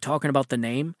 like talking about the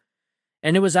name,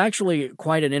 and it was actually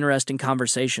quite an interesting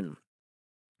conversation.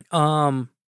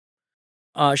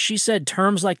 She said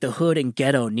terms like the hood and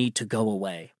ghetto need to go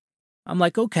away. I'm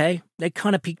like, okay, that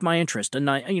kind of piqued my interest, and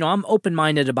I'm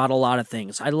open-minded about a lot of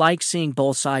things. I like seeing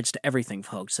both sides to everything,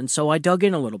 folks, and so I dug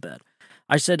in a little bit.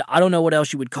 I said, I don't know what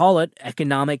else you would call it,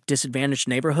 economic disadvantaged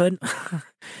neighborhood.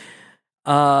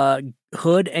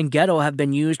 Hood and ghetto have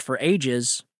been used for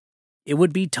ages. It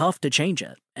would be tough to change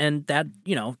it. And that,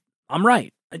 I'm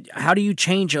right. How do you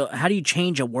change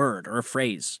a word or a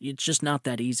phrase? It's just not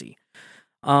that easy.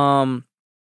 And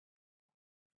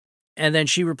then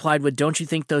she replied with, don't you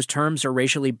think those terms are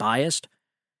racially biased?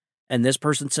 And this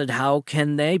person said, how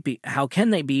can they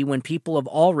be when people of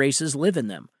all races live in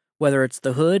them? Whether it's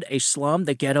the hood, a slum,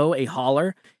 the ghetto, a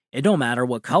holler, it don't matter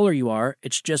what color you are,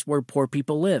 it's just where poor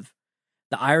people live.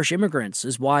 The Irish immigrants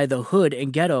is why the hood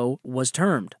and ghetto was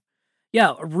termed.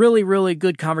 Yeah, a really, really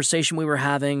good conversation we were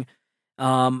having.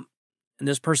 And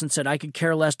this person said, I could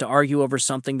care less to argue over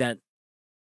something that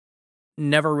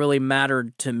never really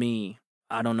mattered to me.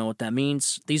 I don't know what that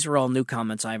means. These are all new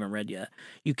comments I haven't read yet.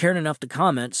 You cared enough to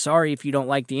comment. Sorry if you don't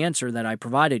like the answer that I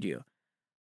provided you.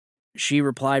 She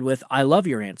replied with, I love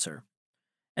your answer.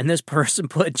 And this person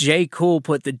put, Jay Cool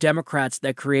put, the Democrats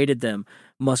that created them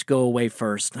must go away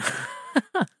first.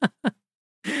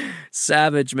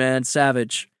 Savage, man,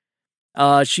 savage.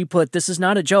 She put, this is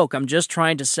not a joke. I'm just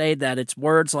trying to say that it's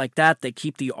words like that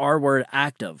keep the R word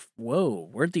active. Whoa,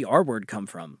 where'd the R word come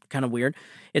from? Kind of weird.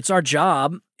 It's our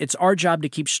job. It's our job to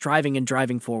keep striving and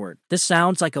driving forward. This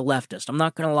sounds like a leftist. I'm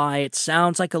not going to lie. It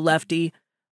sounds like a lefty,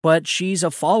 but she's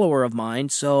a follower of mine,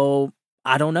 so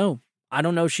I don't know. I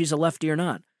don't know if she's a lefty or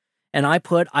not. And I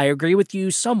put, I agree with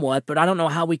you somewhat, but I don't know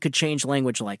how we could change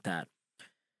language like that.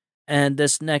 And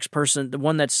this next person, the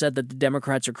one that said that the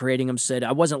Democrats are creating them, said,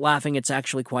 I wasn't laughing. It's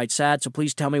actually quite sad. So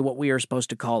please tell me what we are supposed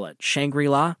to call it.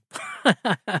 Shangri-La?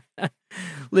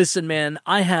 Listen, man,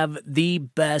 I have the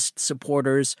best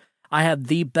supporters. I have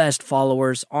the best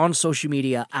followers on social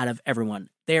media out of everyone.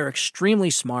 They are extremely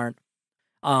smart.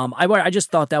 I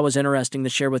just thought that was interesting to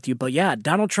share with you. But yeah,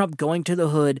 Donald Trump going to the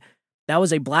hood. That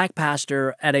was a black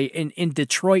pastor in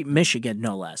Detroit, Michigan,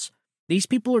 no less. These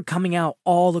people are coming out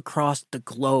all across the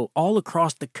globe, all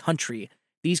across the country.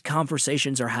 These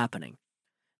conversations are happening.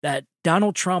 That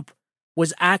Donald Trump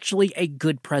was actually a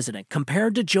good president.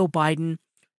 Compared to Joe Biden,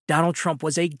 Donald Trump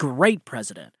was a great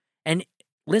president. And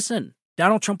listen,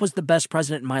 Donald Trump was the best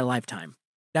president in my lifetime.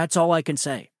 That's all I can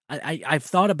say. I've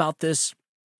thought about this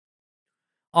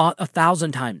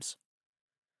 1,000 times.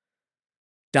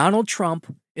 Donald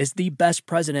Trump is the best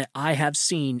president I have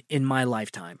seen in my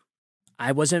lifetime.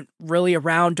 I wasn't really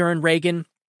around during Reagan,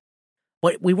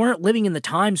 but we weren't living in the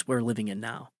times we're living in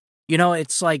now. You know,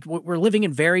 it's like we're living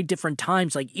in very different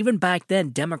times. Like even back then,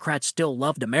 Democrats still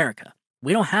loved America.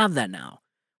 We don't have that now.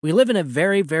 We live in a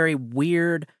very, very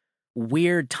weird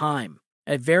time,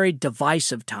 a very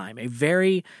divisive time,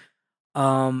 a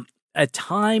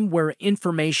time where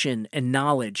information and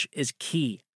knowledge is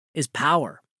key, is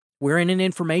power. We're in an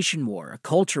information war, a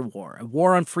culture war, a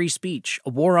war on free speech, a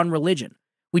war on religion.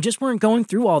 We just weren't going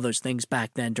through all those things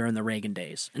back then during the Reagan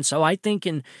days. And so I think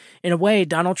in a way,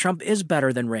 Donald Trump is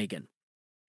better than Reagan.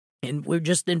 And we're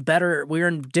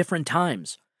in different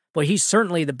times. But he's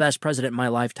certainly the best president in my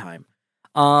lifetime.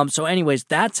 So anyways,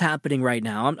 that's happening right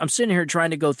now. I'm sitting here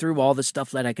trying to go through all the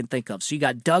stuff that I can think of. So you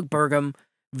got Doug Burgum,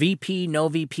 VP, no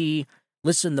VP.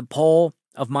 Listen, the poll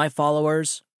of my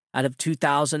followers out of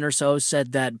 2,000 or so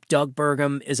said that Doug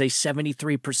Burgum is a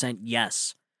 73%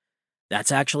 yes.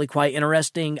 That's actually quite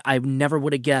interesting. I never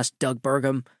would have guessed Doug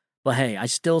Burgum. But hey, I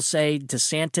still say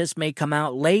DeSantis may come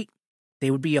out late.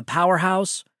 They would be a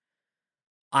powerhouse.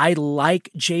 I like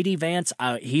J.D. Vance.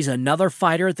 He's another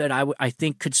fighter that I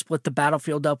think could split the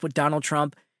battlefield up with Donald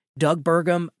Trump. Doug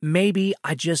Burgum, maybe.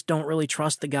 I just don't really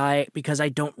trust the guy because I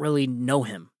don't really know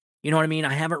him. You know what I mean?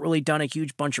 I haven't really done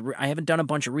I haven't done a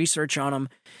bunch of research on him.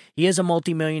 He is a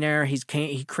multimillionaire.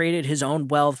 He created his own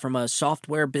wealth from a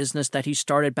software business that he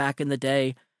started back in the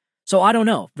day. So I don't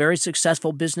know. Very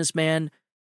successful businessman.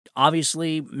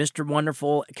 Obviously, Mr.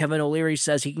 Wonderful. Kevin O'Leary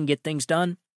says he can get things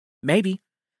done. Maybe.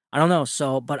 I don't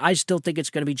know. But I still think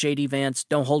it's going to be J.D. Vance.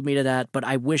 Don't hold me to that, but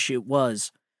I wish it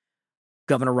was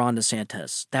Governor Ron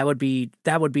DeSantis. That would be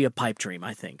a pipe dream,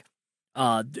 I think.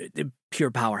 The pure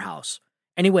powerhouse.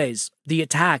 Anyways, the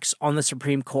attacks on the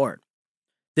Supreme Court.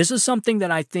 This is something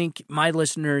that I think my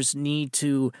listeners need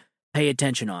to pay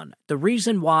attention on. The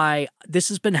reason why this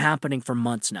has been happening for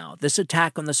months now. This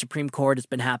attack on the Supreme Court has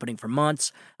been happening for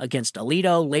months against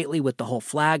Alito, lately with the whole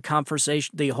flag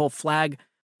conversation, the whole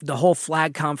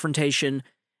flag confrontation,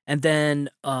 and then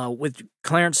with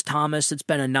Clarence Thomas, it's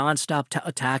been a nonstop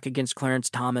attack against Clarence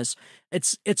Thomas.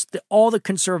 It's all the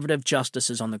conservative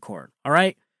justices on the court, all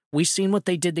right? We've seen what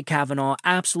they did to Kavanaugh.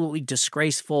 Absolutely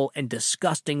disgraceful and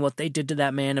disgusting what they did to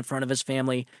that man in front of his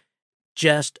family.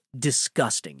 Just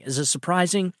disgusting. Is it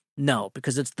surprising? No,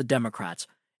 because it's the Democrats.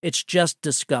 It's just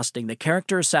disgusting. The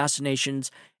character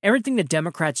assassinations, everything the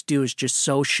Democrats do is just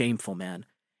so shameful, man.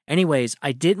 Anyways,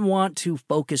 I didn't want to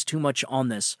focus too much on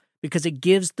this because it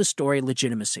gives the story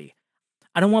legitimacy.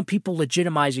 I don't want people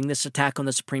legitimizing this attack on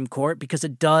the Supreme Court because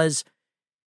it does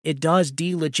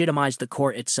delegitimize the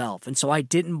court itself. And so I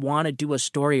didn't want to do a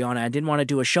story on it. I didn't want to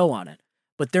do a show on it.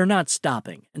 But they're not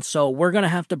stopping. And so we're going to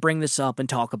have to bring this up and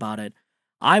talk about it.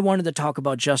 I wanted to talk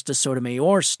about Justice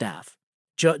Sotomayor's staff,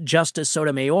 Justice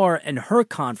Sotomayor and her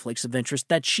conflicts of interest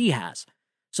that she has,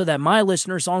 so that my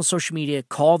listeners on social media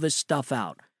call this stuff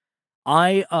out.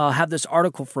 I have this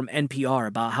article from NPR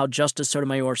about how Justice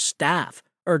Sotomayor's staff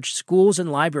urged schools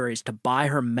and libraries to buy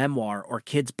her memoir or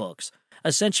kids' books,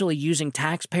 essentially using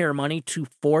taxpayer money to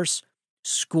force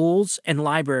schools and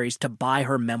libraries to buy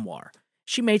her memoir.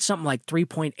 She made something like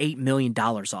 $3.8 million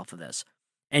off of this.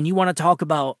 And you want to talk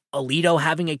about Alito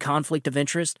having a conflict of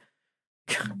interest?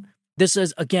 This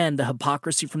is, again, the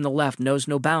hypocrisy from the left knows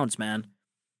no bounds, man.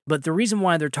 But the reason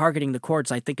why they're targeting the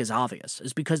courts, I think, is obvious,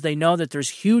 is because they know that there's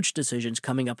huge decisions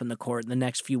coming up in the court in the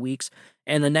next few weeks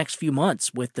and the next few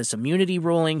months with this immunity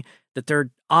ruling, that they're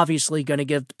obviously going to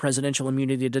give presidential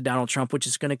immunity to Donald Trump, which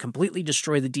is going to completely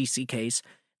destroy the D.C. case.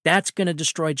 That's going to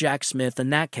destroy Jack Smith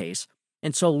in that case.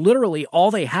 And so literally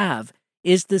all they have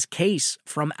is this case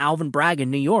from Alvin Bragg in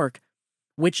New York,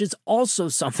 which is also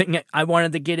something I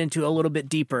wanted to get into a little bit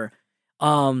deeper.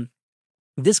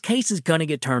 This case is going to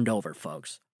get turned over,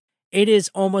 folks. It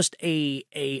is almost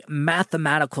a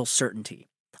mathematical certainty.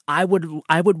 I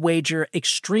would wager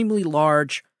extremely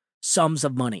large sums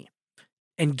of money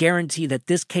and guarantee that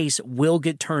this case will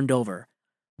get turned over,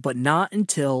 but not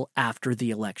until after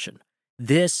the election.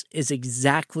 This is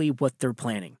exactly what they're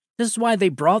planning. This is why they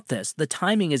brought this. The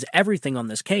timing is everything on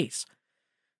this case.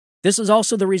 This is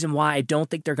also the reason why I don't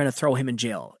think they're going to throw him in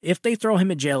jail. If they throw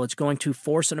him in jail, it's going to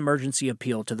force an emergency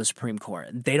appeal to the Supreme Court.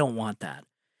 They don't want that.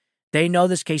 They know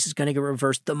this case is going to get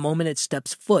reversed the moment it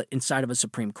steps foot inside of a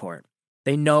Supreme Court.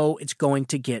 They know it's going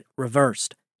to get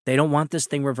reversed. They don't want this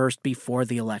thing reversed before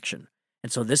the election.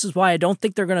 And so this is why I don't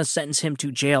think they're going to sentence him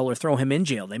to jail or throw him in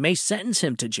jail. They may sentence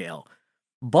him to jail,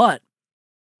 but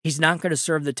he's not going to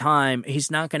serve the time. He's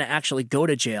not going to actually go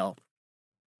to jail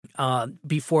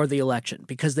before the election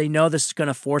because they know this is going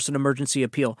to force an emergency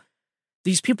appeal.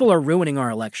 These people are ruining our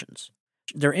elections.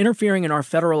 They're interfering in our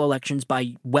federal elections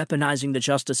by weaponizing the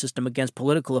justice system against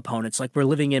political opponents like we're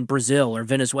living in Brazil or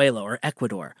Venezuela or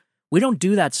Ecuador. We don't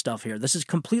do that stuff here. This is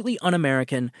completely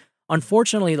un-American.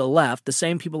 Unfortunately, the left, the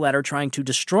same people that are trying to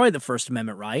destroy the First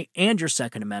Amendment right and your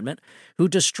Second Amendment, who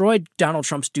destroyed Donald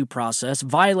Trump's due process,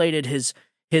 violated his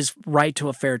right to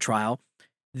a fair trial,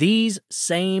 these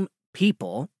same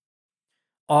people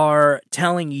are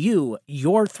telling you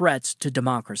your threats to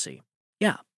democracy.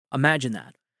 Yeah, imagine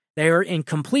that. They are in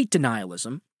complete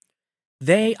denialism.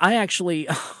 I actually,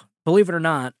 believe it or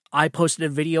not, I posted a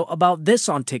video about this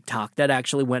on TikTok that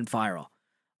actually went viral.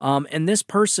 And this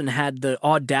person had the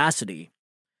audacity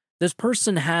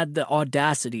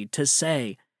to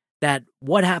say that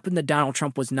what happened to Donald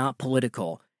Trump was not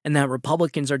political and that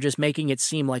Republicans are just making it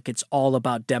seem like it's all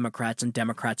about Democrats and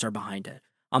Democrats are behind it.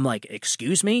 I'm like,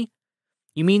 excuse me?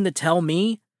 You mean to tell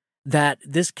me that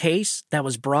this case that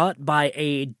was brought by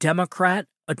a Democrat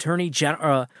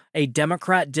a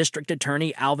Democrat district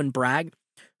attorney, Alvin Bragg,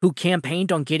 who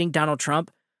campaigned on getting Donald Trump,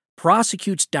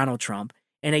 prosecutes Donald Trump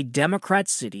in a Democrat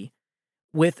city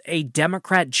with a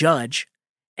Democrat judge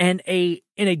and in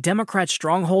a Democrat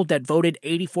stronghold that voted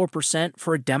 84%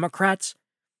 for Democrats?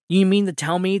 You mean to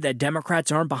tell me that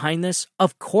Democrats aren't behind this?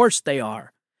 Of course they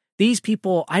are. These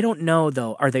people, I don't know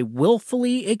though, are they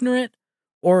willfully ignorant?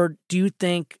 Or do you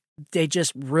think they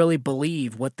just really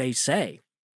believe what they say?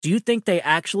 Do you think they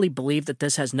actually believe that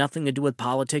this has nothing to do with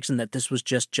politics and that this was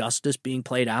just justice being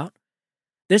played out?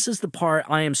 This is the part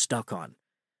I am stuck on.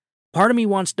 Part of me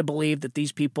wants to believe that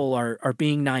these people are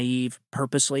being naive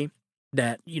purposely,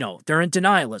 that, they're in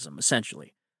denialism,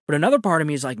 essentially. But another part of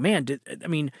me is like, man,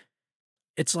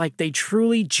 it's like they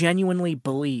truly, genuinely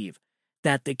believe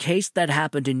that the case that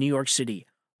happened in New York City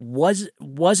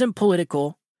wasn't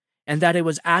political and that it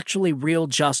was actually real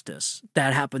justice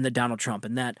that happened to Donald Trump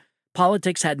and that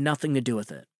politics had nothing to do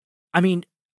with it.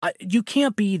 You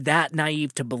can't be that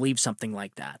naive to believe something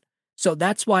like that. So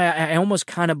that's why I almost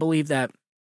kind of believe that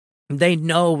they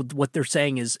know what they're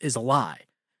saying is a lie.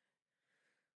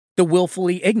 The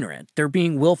willfully ignorant. They're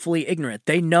being willfully ignorant.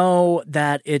 They know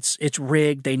that it's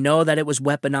rigged. They know that it was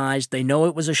weaponized. They know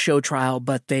it was a show trial,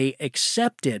 but they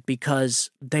accept it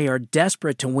because they are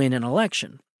desperate to win an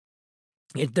election.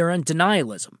 They're in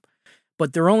denialism.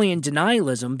 But they're only in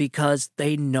denialism because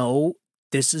they know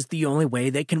this is the only way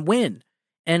they can win.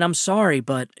 And I'm sorry,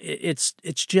 but it's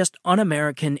just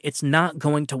un-American. It's not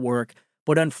going to work.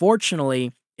 But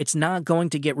unfortunately, it's not going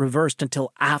to get reversed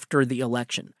until after the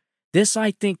election. This,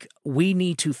 I think, we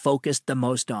need to focus the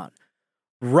most on.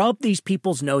 Rub these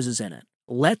people's noses in it.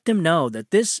 Let them know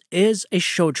that this is a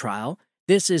show trial,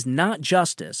 this is not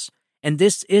justice, and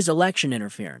this is election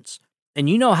interference. And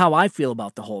you know how I feel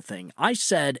about the whole thing. I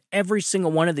said every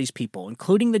single one of these people,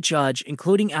 including the judge,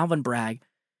 including Alvin Bragg,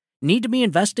 need to be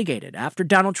investigated. After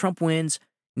Donald Trump wins,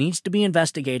 needs to be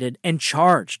investigated and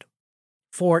charged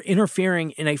for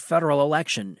interfering in a federal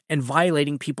election and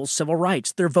violating people's civil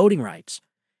rights, their voting rights.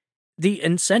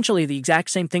 Essentially the exact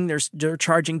same thing they're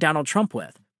charging Donald Trump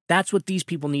with. That's what these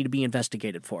people need to be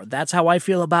investigated for. That's how I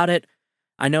feel about it.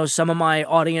 I know some of my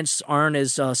audience aren't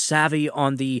as savvy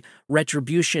on the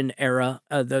retribution era,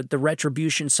 the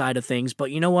retribution side of things,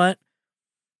 but you know what?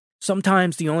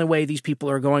 Sometimes the only way these people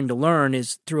are going to learn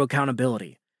is through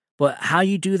accountability. But how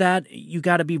you do that, you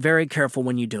got to be very careful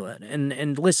when you do it.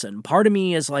 And listen, part of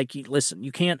me is like, listen,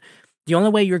 you can't, the only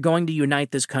way you're going to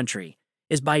unite this country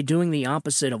is by doing the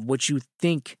opposite of what you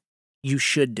think you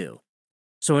should do.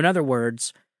 So in other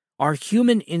words, our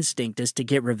human instinct is to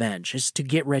get revenge, is to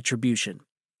get retribution.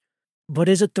 But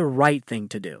is it the right thing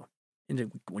to do?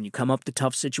 And when you come up to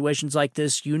tough situations like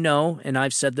this, you know, and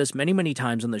I've said this many, many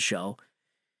times on the show,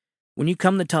 when you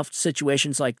come to tough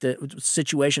situations like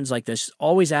this,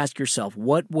 always ask yourself,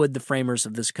 what would the framers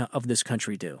of this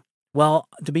country do? Well,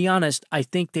 to be honest, I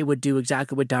think they would do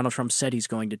exactly what Donald Trump said he's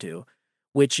going to do,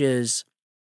 which is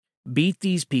beat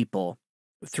these people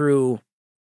through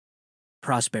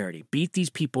prosperity, beat these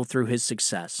people through his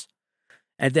success.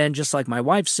 And then, just like my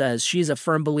wife says, she's a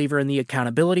firm believer in the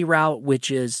accountability route, which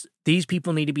is these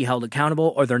people need to be held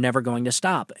accountable or they're never going to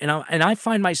stop. And I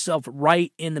find myself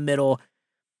right in the middle,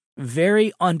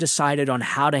 very undecided on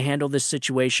how to handle this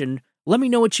situation. Let me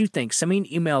know what you think. Send me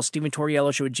an email,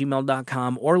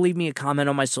 StephenTorrielloShow@gmail.com, or leave me a comment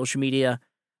on my social media.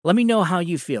 Let me know how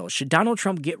you feel. Should Donald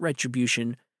Trump get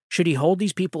retribution? Should he hold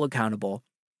these people accountable?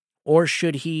 Or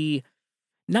should he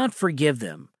not forgive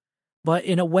them, but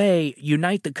in a way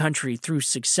unite the country through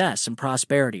success and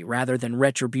prosperity rather than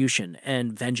retribution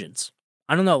and vengeance?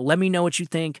 I don't know. Let me know what you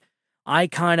think. I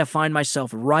kind of find myself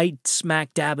right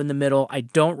smack dab in the middle. I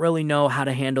don't really know how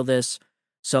to handle this.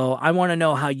 So I want to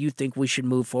know how you think we should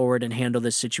move forward and handle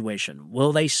this situation.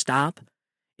 Will they stop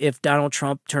if Donald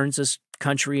Trump turns this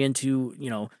country into,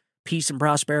 peace and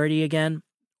prosperity again?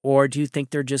 Or do you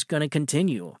think they're just going to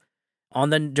continue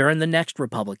during the next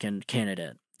Republican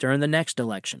candidate, during the next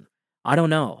election? I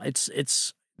don't know. It's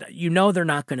they're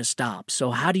not going to stop. So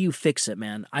how do you fix it,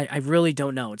 man? I really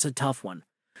don't know. It's a tough one.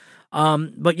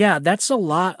 But yeah, that's a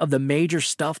lot of the major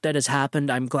stuff that has happened.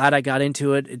 I'm glad I got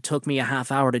into it. It took me a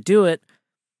half hour to do it,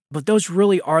 but those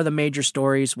really are the major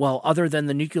stories. Well, other than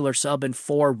the nuclear sub and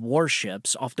 4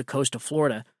 warships off the coast of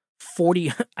Florida,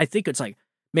 40, I think it's like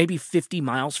maybe 50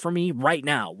 miles from me right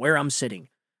now, where I'm sitting,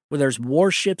 where there's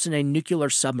warships and a nuclear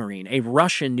submarine, a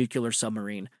Russian nuclear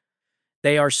submarine.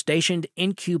 They are stationed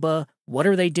in Cuba. What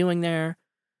are they doing there?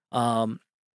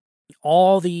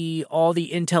 All the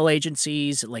intel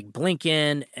agencies like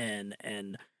Blinken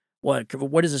and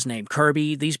what is his name?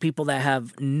 Kirby, these people that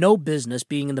have no business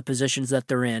being in the positions that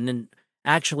they're in and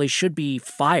actually should be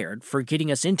fired for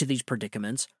getting us into these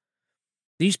predicaments.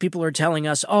 These people are telling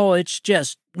us, oh, it's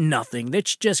just nothing.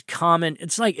 It's just common.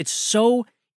 It's like, it's so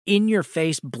in your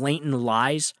face, blatant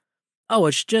lies. Oh,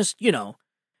 it's just,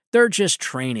 they're just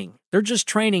training. They're just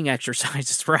training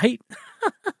exercises, right?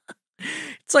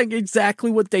 It's like exactly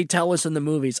what they tell us in the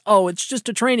movies. Oh, it's just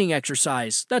a training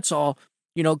exercise. That's all.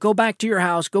 Go back to your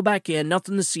house, go back in,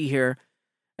 nothing to see here.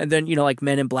 And then, like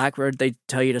Men in Black, where they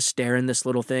tell you to stare in this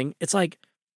little thing. It's like,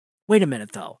 wait a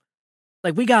minute, though.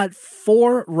 Like, we got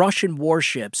 4 Russian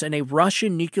warships and a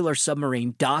Russian nuclear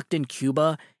submarine docked in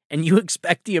Cuba, and you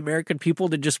expect the American people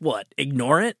to just,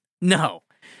 ignore it? No.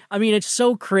 I mean, it's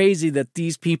so crazy that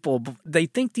these people, they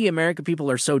think the American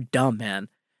people are so dumb, man.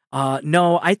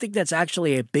 No, I think that's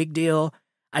actually a big deal.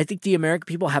 I think the American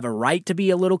people have a right to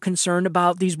be a little concerned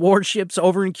about these warships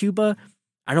over in Cuba.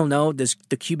 I don't know, does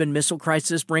the Cuban Missile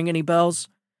Crisis ring any bells?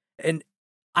 And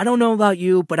I don't know about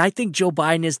you, but I think Joe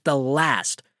Biden is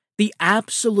the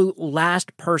absolute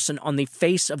last person on the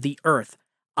face of the earth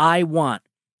I want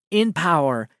in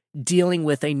power dealing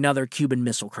with another Cuban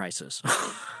Missile Crisis.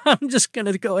 I'm just going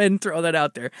to go ahead and throw that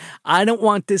out there. I don't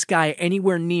want this guy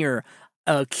anywhere near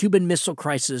a Cuban Missile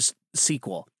Crisis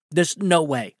sequel. There's no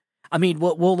way. I mean,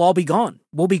 we'll all be gone.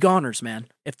 We'll be goners, man,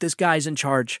 if this guy's in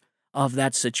charge of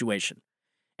that situation.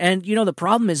 And, the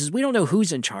problem is we don't know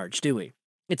who's in charge, do we?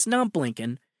 It's not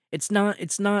Blinken. It's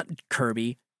not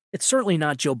Kirby. It's certainly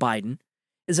not Joe Biden.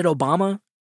 Is it Obama?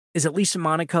 Is it Lisa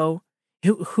Monaco?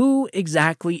 Who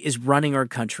exactly is running our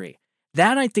country?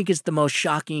 That, I think, is the most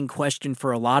shocking question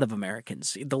for a lot of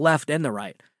Americans, the left and the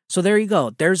right. So there you go.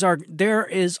 There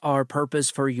is our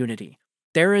purpose for unity.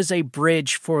 There is a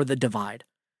bridge for the divide.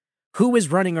 Who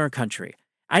is running our country?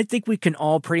 I think we can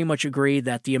all pretty much agree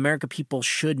that the American people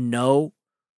should know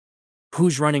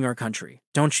who's running our country.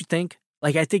 Don't you think?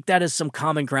 Like, I think that is some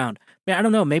common ground. I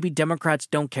don't know. Maybe Democrats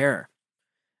don't care.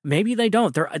 Maybe they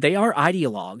don't. They are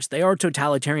ideologues. They are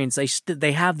totalitarians.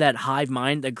 They have that hive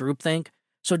mind, that groupthink.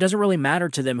 So it doesn't really matter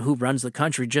to them who runs the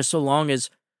country, just so long as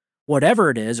whatever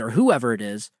it is or whoever it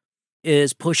is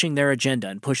pushing their agenda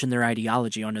and pushing their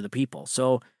ideology onto the people.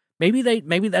 So maybe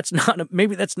that's not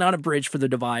a bridge for the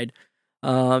divide.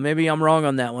 Maybe I'm wrong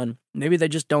on that one. Maybe they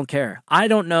just don't care. I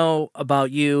don't know about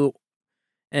you,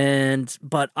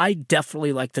 but I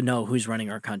definitely like to know who's running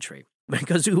our country,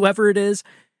 because whoever it is,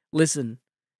 listen,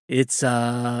 it's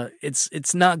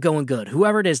not going good.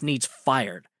 Whoever it is needs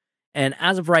fired. And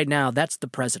as of right now, that's the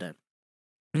president.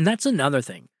 And that's another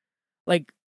thing.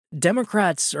 Like,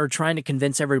 Democrats are trying to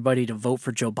convince everybody to vote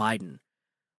for Joe Biden.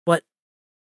 But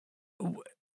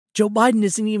Joe Biden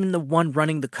isn't even the one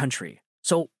running the country.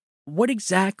 So how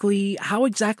exactly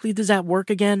does that work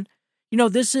again? You know,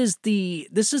 this is the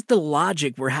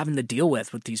logic we're having to deal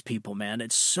with these people, man.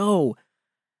 It's so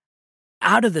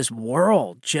out of this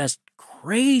world, just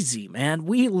crazy, man.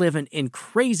 We living in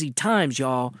crazy times,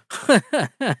 y'all.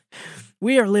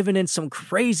 We are living in some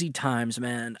crazy times,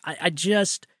 man.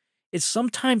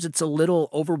 Sometimes it's a little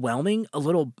overwhelming, a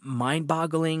little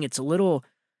mind-boggling. It's a little,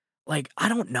 like, I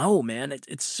don't know, man.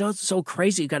 It's so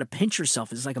crazy. You got to pinch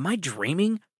yourself. It's like, am I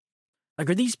dreaming? Like,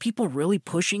 are these people really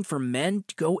pushing for men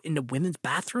to go into women's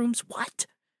bathrooms? What?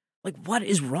 Like, what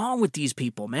is wrong with these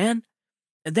people, man?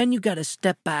 And then you got to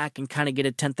step back and kind of get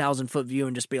a 10,000-foot view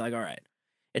and just be like, all right,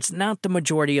 it's not the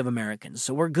majority of Americans,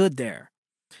 so we're good there.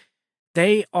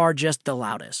 They are just the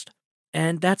loudest.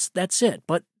 And that's it.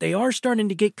 But they are starting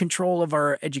to get control of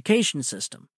our education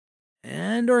system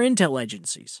and our intel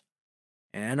agencies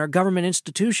and our government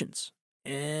institutions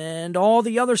and all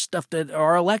the other stuff that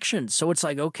are elections. So it's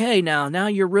like, okay, now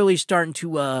you're really starting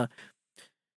to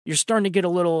get a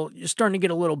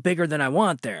little bigger than I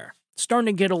want there. Starting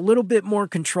to get a little bit more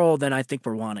control than I think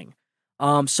we're wanting.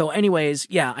 So anyways,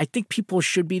 yeah, I think people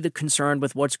should be concerned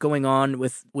with what's going on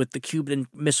with the Cuban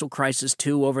Missile Crisis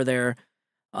 2 over there,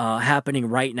 happening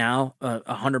right now,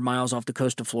 100 miles off the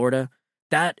coast of Florida.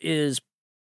 That is,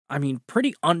 I mean,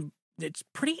 it's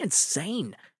pretty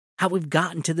insane how we've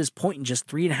gotten to this point in just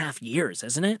 3.5 years,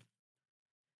 isn't it?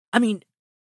 I mean,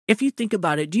 if you think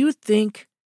about it, do you think,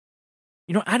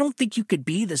 I don't think you could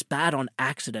be this bad on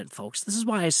accident, folks. This is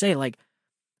why I say, like,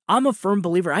 I'm a firm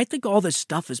believer. I think all this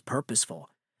stuff is purposeful.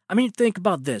 I mean, think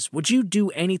about this. Would you do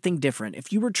anything different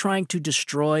if you were trying to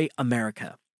destroy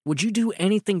America? Would you do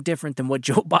anything different than what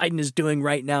Joe Biden is doing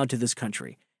right now to this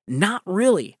country? Not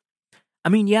really. I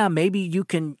mean, yeah, maybe you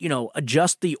can,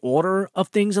 adjust the order of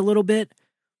things a little bit.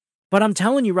 But I'm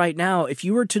telling you right now, if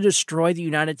you were to destroy the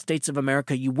United States of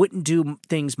America, you wouldn't do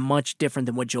things much different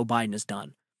than what Joe Biden has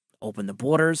done. Open the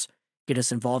borders, get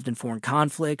us involved in foreign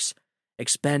conflicts,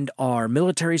 expend our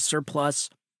military surplus,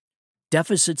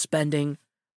 deficit spending,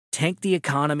 tank the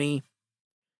economy,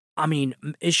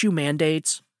 issue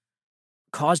mandates,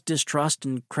 cause distrust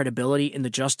and credibility in the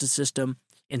justice system,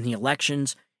 in the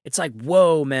elections. It's like,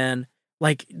 whoa, man.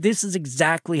 Like, this is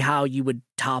exactly how you would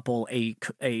topple a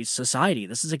society.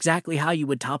 This is exactly how you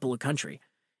would topple a country.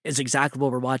 It's exactly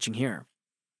what we're watching here.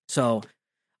 So,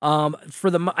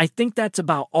 I think that's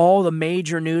about all the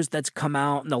major news that's come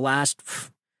out in the last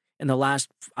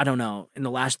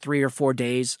 3 or 4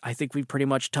 days. I think we pretty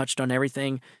much touched on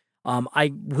everything.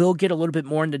 I will get a little bit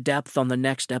more into depth on the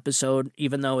next episode,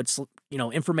 even though it's,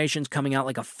 information's coming out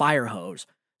like a fire hose.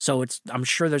 So I'm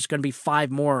sure there's going to be 5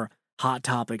 more hot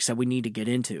topics that we need to get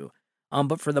into.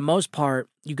 But for the most part,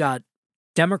 you got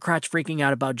Democrats freaking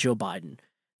out about Joe Biden,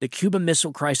 the Cuban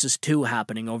Missile Crisis 2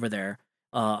 happening over there,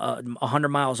 100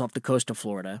 miles off the coast of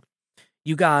Florida.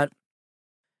 You got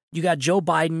Joe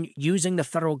Biden using the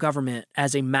federal government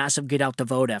as a massive get out the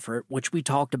vote effort, which we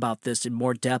talked about this in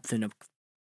more depth in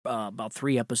about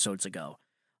 3 episodes ago.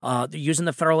 They're using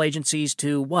the federal agencies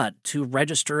to what? To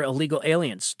register illegal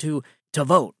aliens to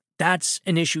vote. That's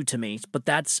an issue to me, but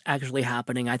that's actually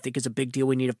happening. I think is a big deal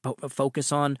we need to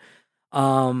focus on.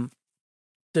 The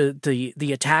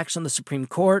attacks on the Supreme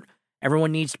Court.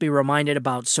 Everyone needs to be reminded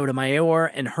about Sotomayor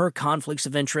and her conflicts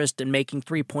of interest in making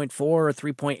 $3.4 or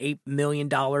 $3.8 million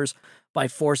by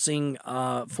forcing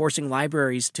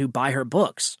libraries to buy her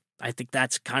books. I think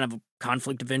that's kind of a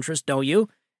conflict of interest, don't you?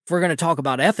 If we're going to talk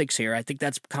about ethics here, I think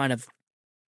that's kind of,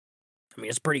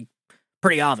 it's pretty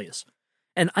obvious.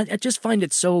 And I just find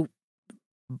it so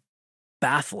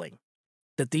baffling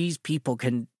that these people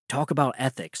can talk about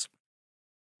ethics,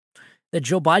 that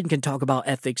Joe Biden can talk about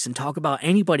ethics and talk about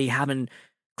anybody having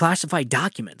classified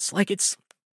documents. Like, it's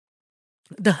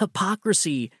the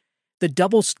hypocrisy, the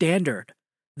double standard,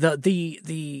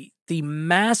 the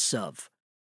massive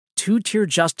 2-tier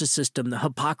justice system, the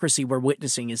hypocrisy we're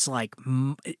witnessing is like,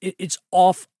 it's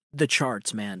off the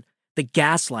charts, man. The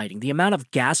gaslighting, the amount of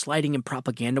gaslighting and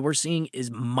propaganda we're seeing is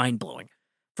mind-blowing.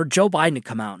 For Joe Biden to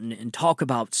come out and talk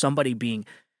about somebody being,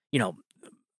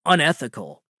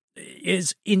 unethical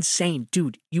is insane.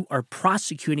 Dude, you are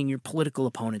prosecuting your political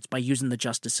opponents by using the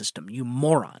justice system, you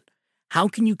moron. How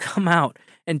can you come out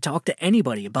and talk to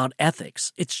anybody about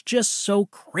ethics? It's just so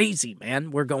crazy,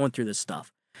 man. We're going through this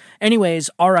stuff.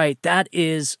 Anyways, all right, that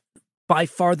is by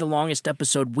far the longest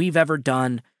episode we've ever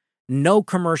done. No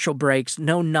commercial breaks,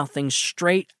 no nothing.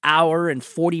 Straight hour and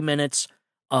 40 minutes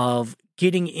of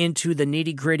getting into the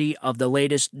nitty-gritty of the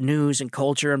latest news and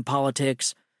culture and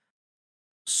politics.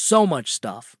 So much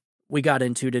stuff we got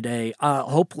into today.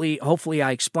 Hopefully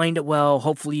I explained it well.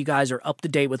 Hopefully you guys are up to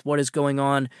date with what is going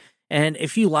on. And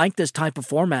if you like this type of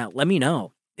format, let me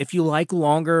know. If you like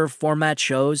longer format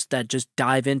shows that just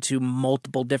dive into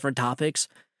multiple different topics,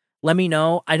 let me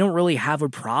know. I don't really have a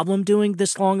problem doing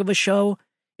this long of a show.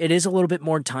 It is a little bit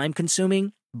more time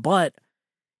consuming, but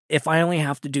if I only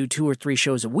have to do 2 or 3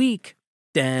 shows a week,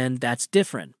 then that's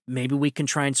different. Maybe we can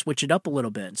try and switch it up a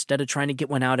little bit. Instead of trying to get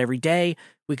one out every day,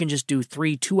 we can just do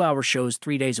 3 2-hour shows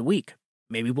 3 days a week.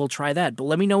 Maybe we'll try that. But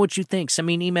let me know what you think. Send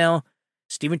me an email,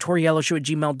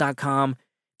 StephenTorrielloShow@gmail.com.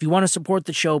 If you want to support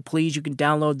the show, please, you can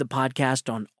download the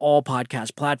podcast on all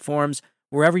podcast platforms.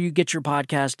 Wherever you get your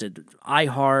podcast, at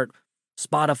iHeart,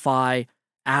 Spotify,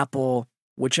 Apple,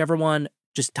 whichever one,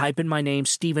 just type in my name,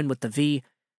 Stephen with the V,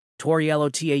 Torriello,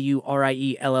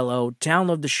 Tauriello.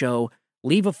 Download the show.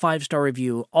 Leave a 5-star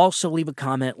review. Also leave a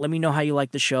comment. Let me know how you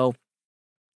like the show.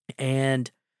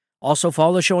 And also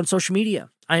follow the show on social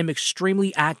media. I am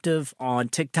extremely active on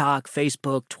TikTok,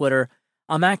 Facebook, Twitter.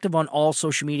 I'm active on all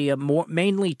social media,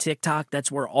 mainly TikTok.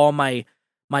 That's where all my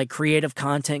creative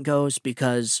content goes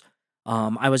because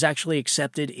I was actually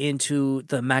accepted into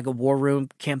the MAGA War Room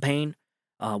campaign,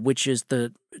 which is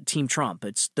the Team Trump.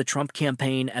 It's the Trump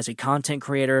campaign as a content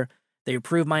creator. They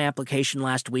approved my application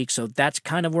last week, so that's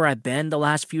kind of where I've been the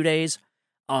last few days.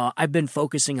 I've been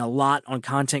focusing a lot on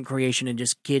content creation and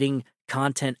just getting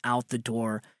content out the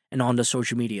door and onto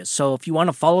social media. So if you want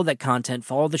to follow that content,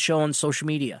 follow the show on social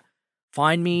media.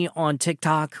 Find me on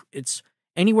TikTok. It's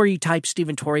anywhere you type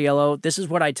Stephen Torriello. This is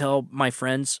what I tell my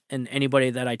friends and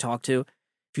anybody that I talk to.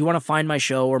 If you want to find my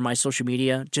show or my social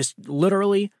media, just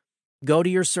literally go to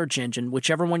your search engine,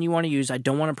 whichever one you want to use. I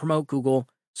don't want to promote Google,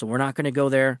 so we're not going to go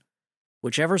there.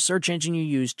 Whichever search engine you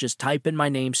use, just type in my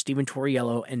name, Stephen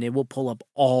Torriello, and it will pull up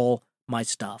all my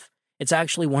stuff. It's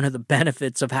actually one of the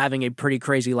benefits of having a pretty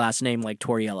crazy last name like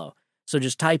Torriello. So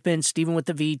just type in Stephen with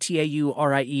the V,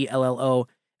 Tauriello.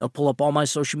 It'll pull up all my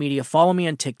social media. Follow me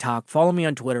on TikTok. Follow me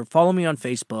on Twitter. Follow me on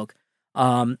Facebook.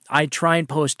 I try and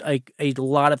post a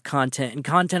lot of content, and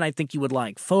content I think you would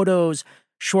like. Photos,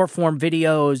 short-form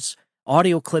videos,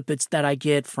 audio clippets that I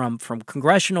get from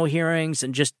congressional hearings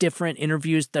and just different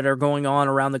interviews that are going on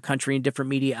around the country in different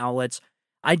media outlets.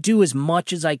 I do as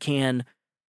much as I can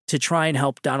to try and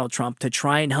help Donald Trump, to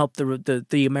try and help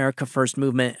the America First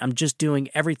movement. I'm just doing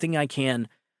everything I can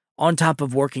on top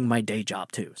of working my day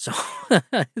job too.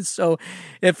 So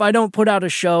if I don't put out a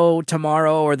show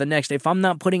tomorrow or the next day, if I'm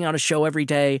not putting out a show every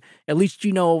day, at least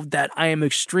you know that I am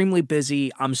extremely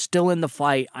busy. I'm still in the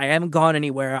fight. I haven't gone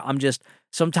anywhere.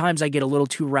 Sometimes I get a little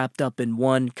too wrapped up in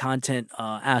one content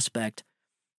aspect,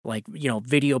 like,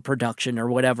 video production or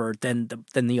whatever, than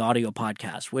the audio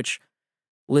podcast, which,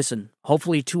 listen,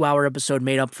 hopefully a 2-hour episode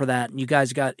made up for that. And you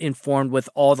guys got informed with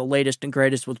all the latest and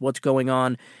greatest with what's going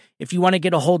on. If you want to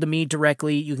get a hold of me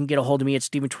directly, you can get a hold of me at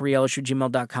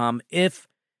StephenTorriello@gmail.com. If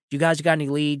you guys got any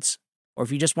leads, or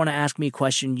if you just want to ask me a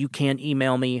question, you can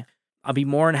email me. I'll be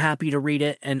more than happy to read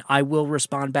it, and I will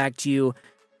respond back to you.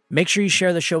 Make sure you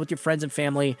share the show with your friends and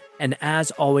family. And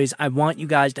as always, I want you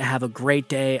guys to have a great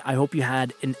day. I hope you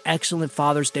had an excellent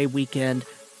Father's Day weekend.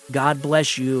 God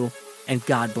bless you, and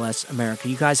God bless America.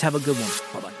 You guys have a good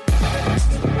one.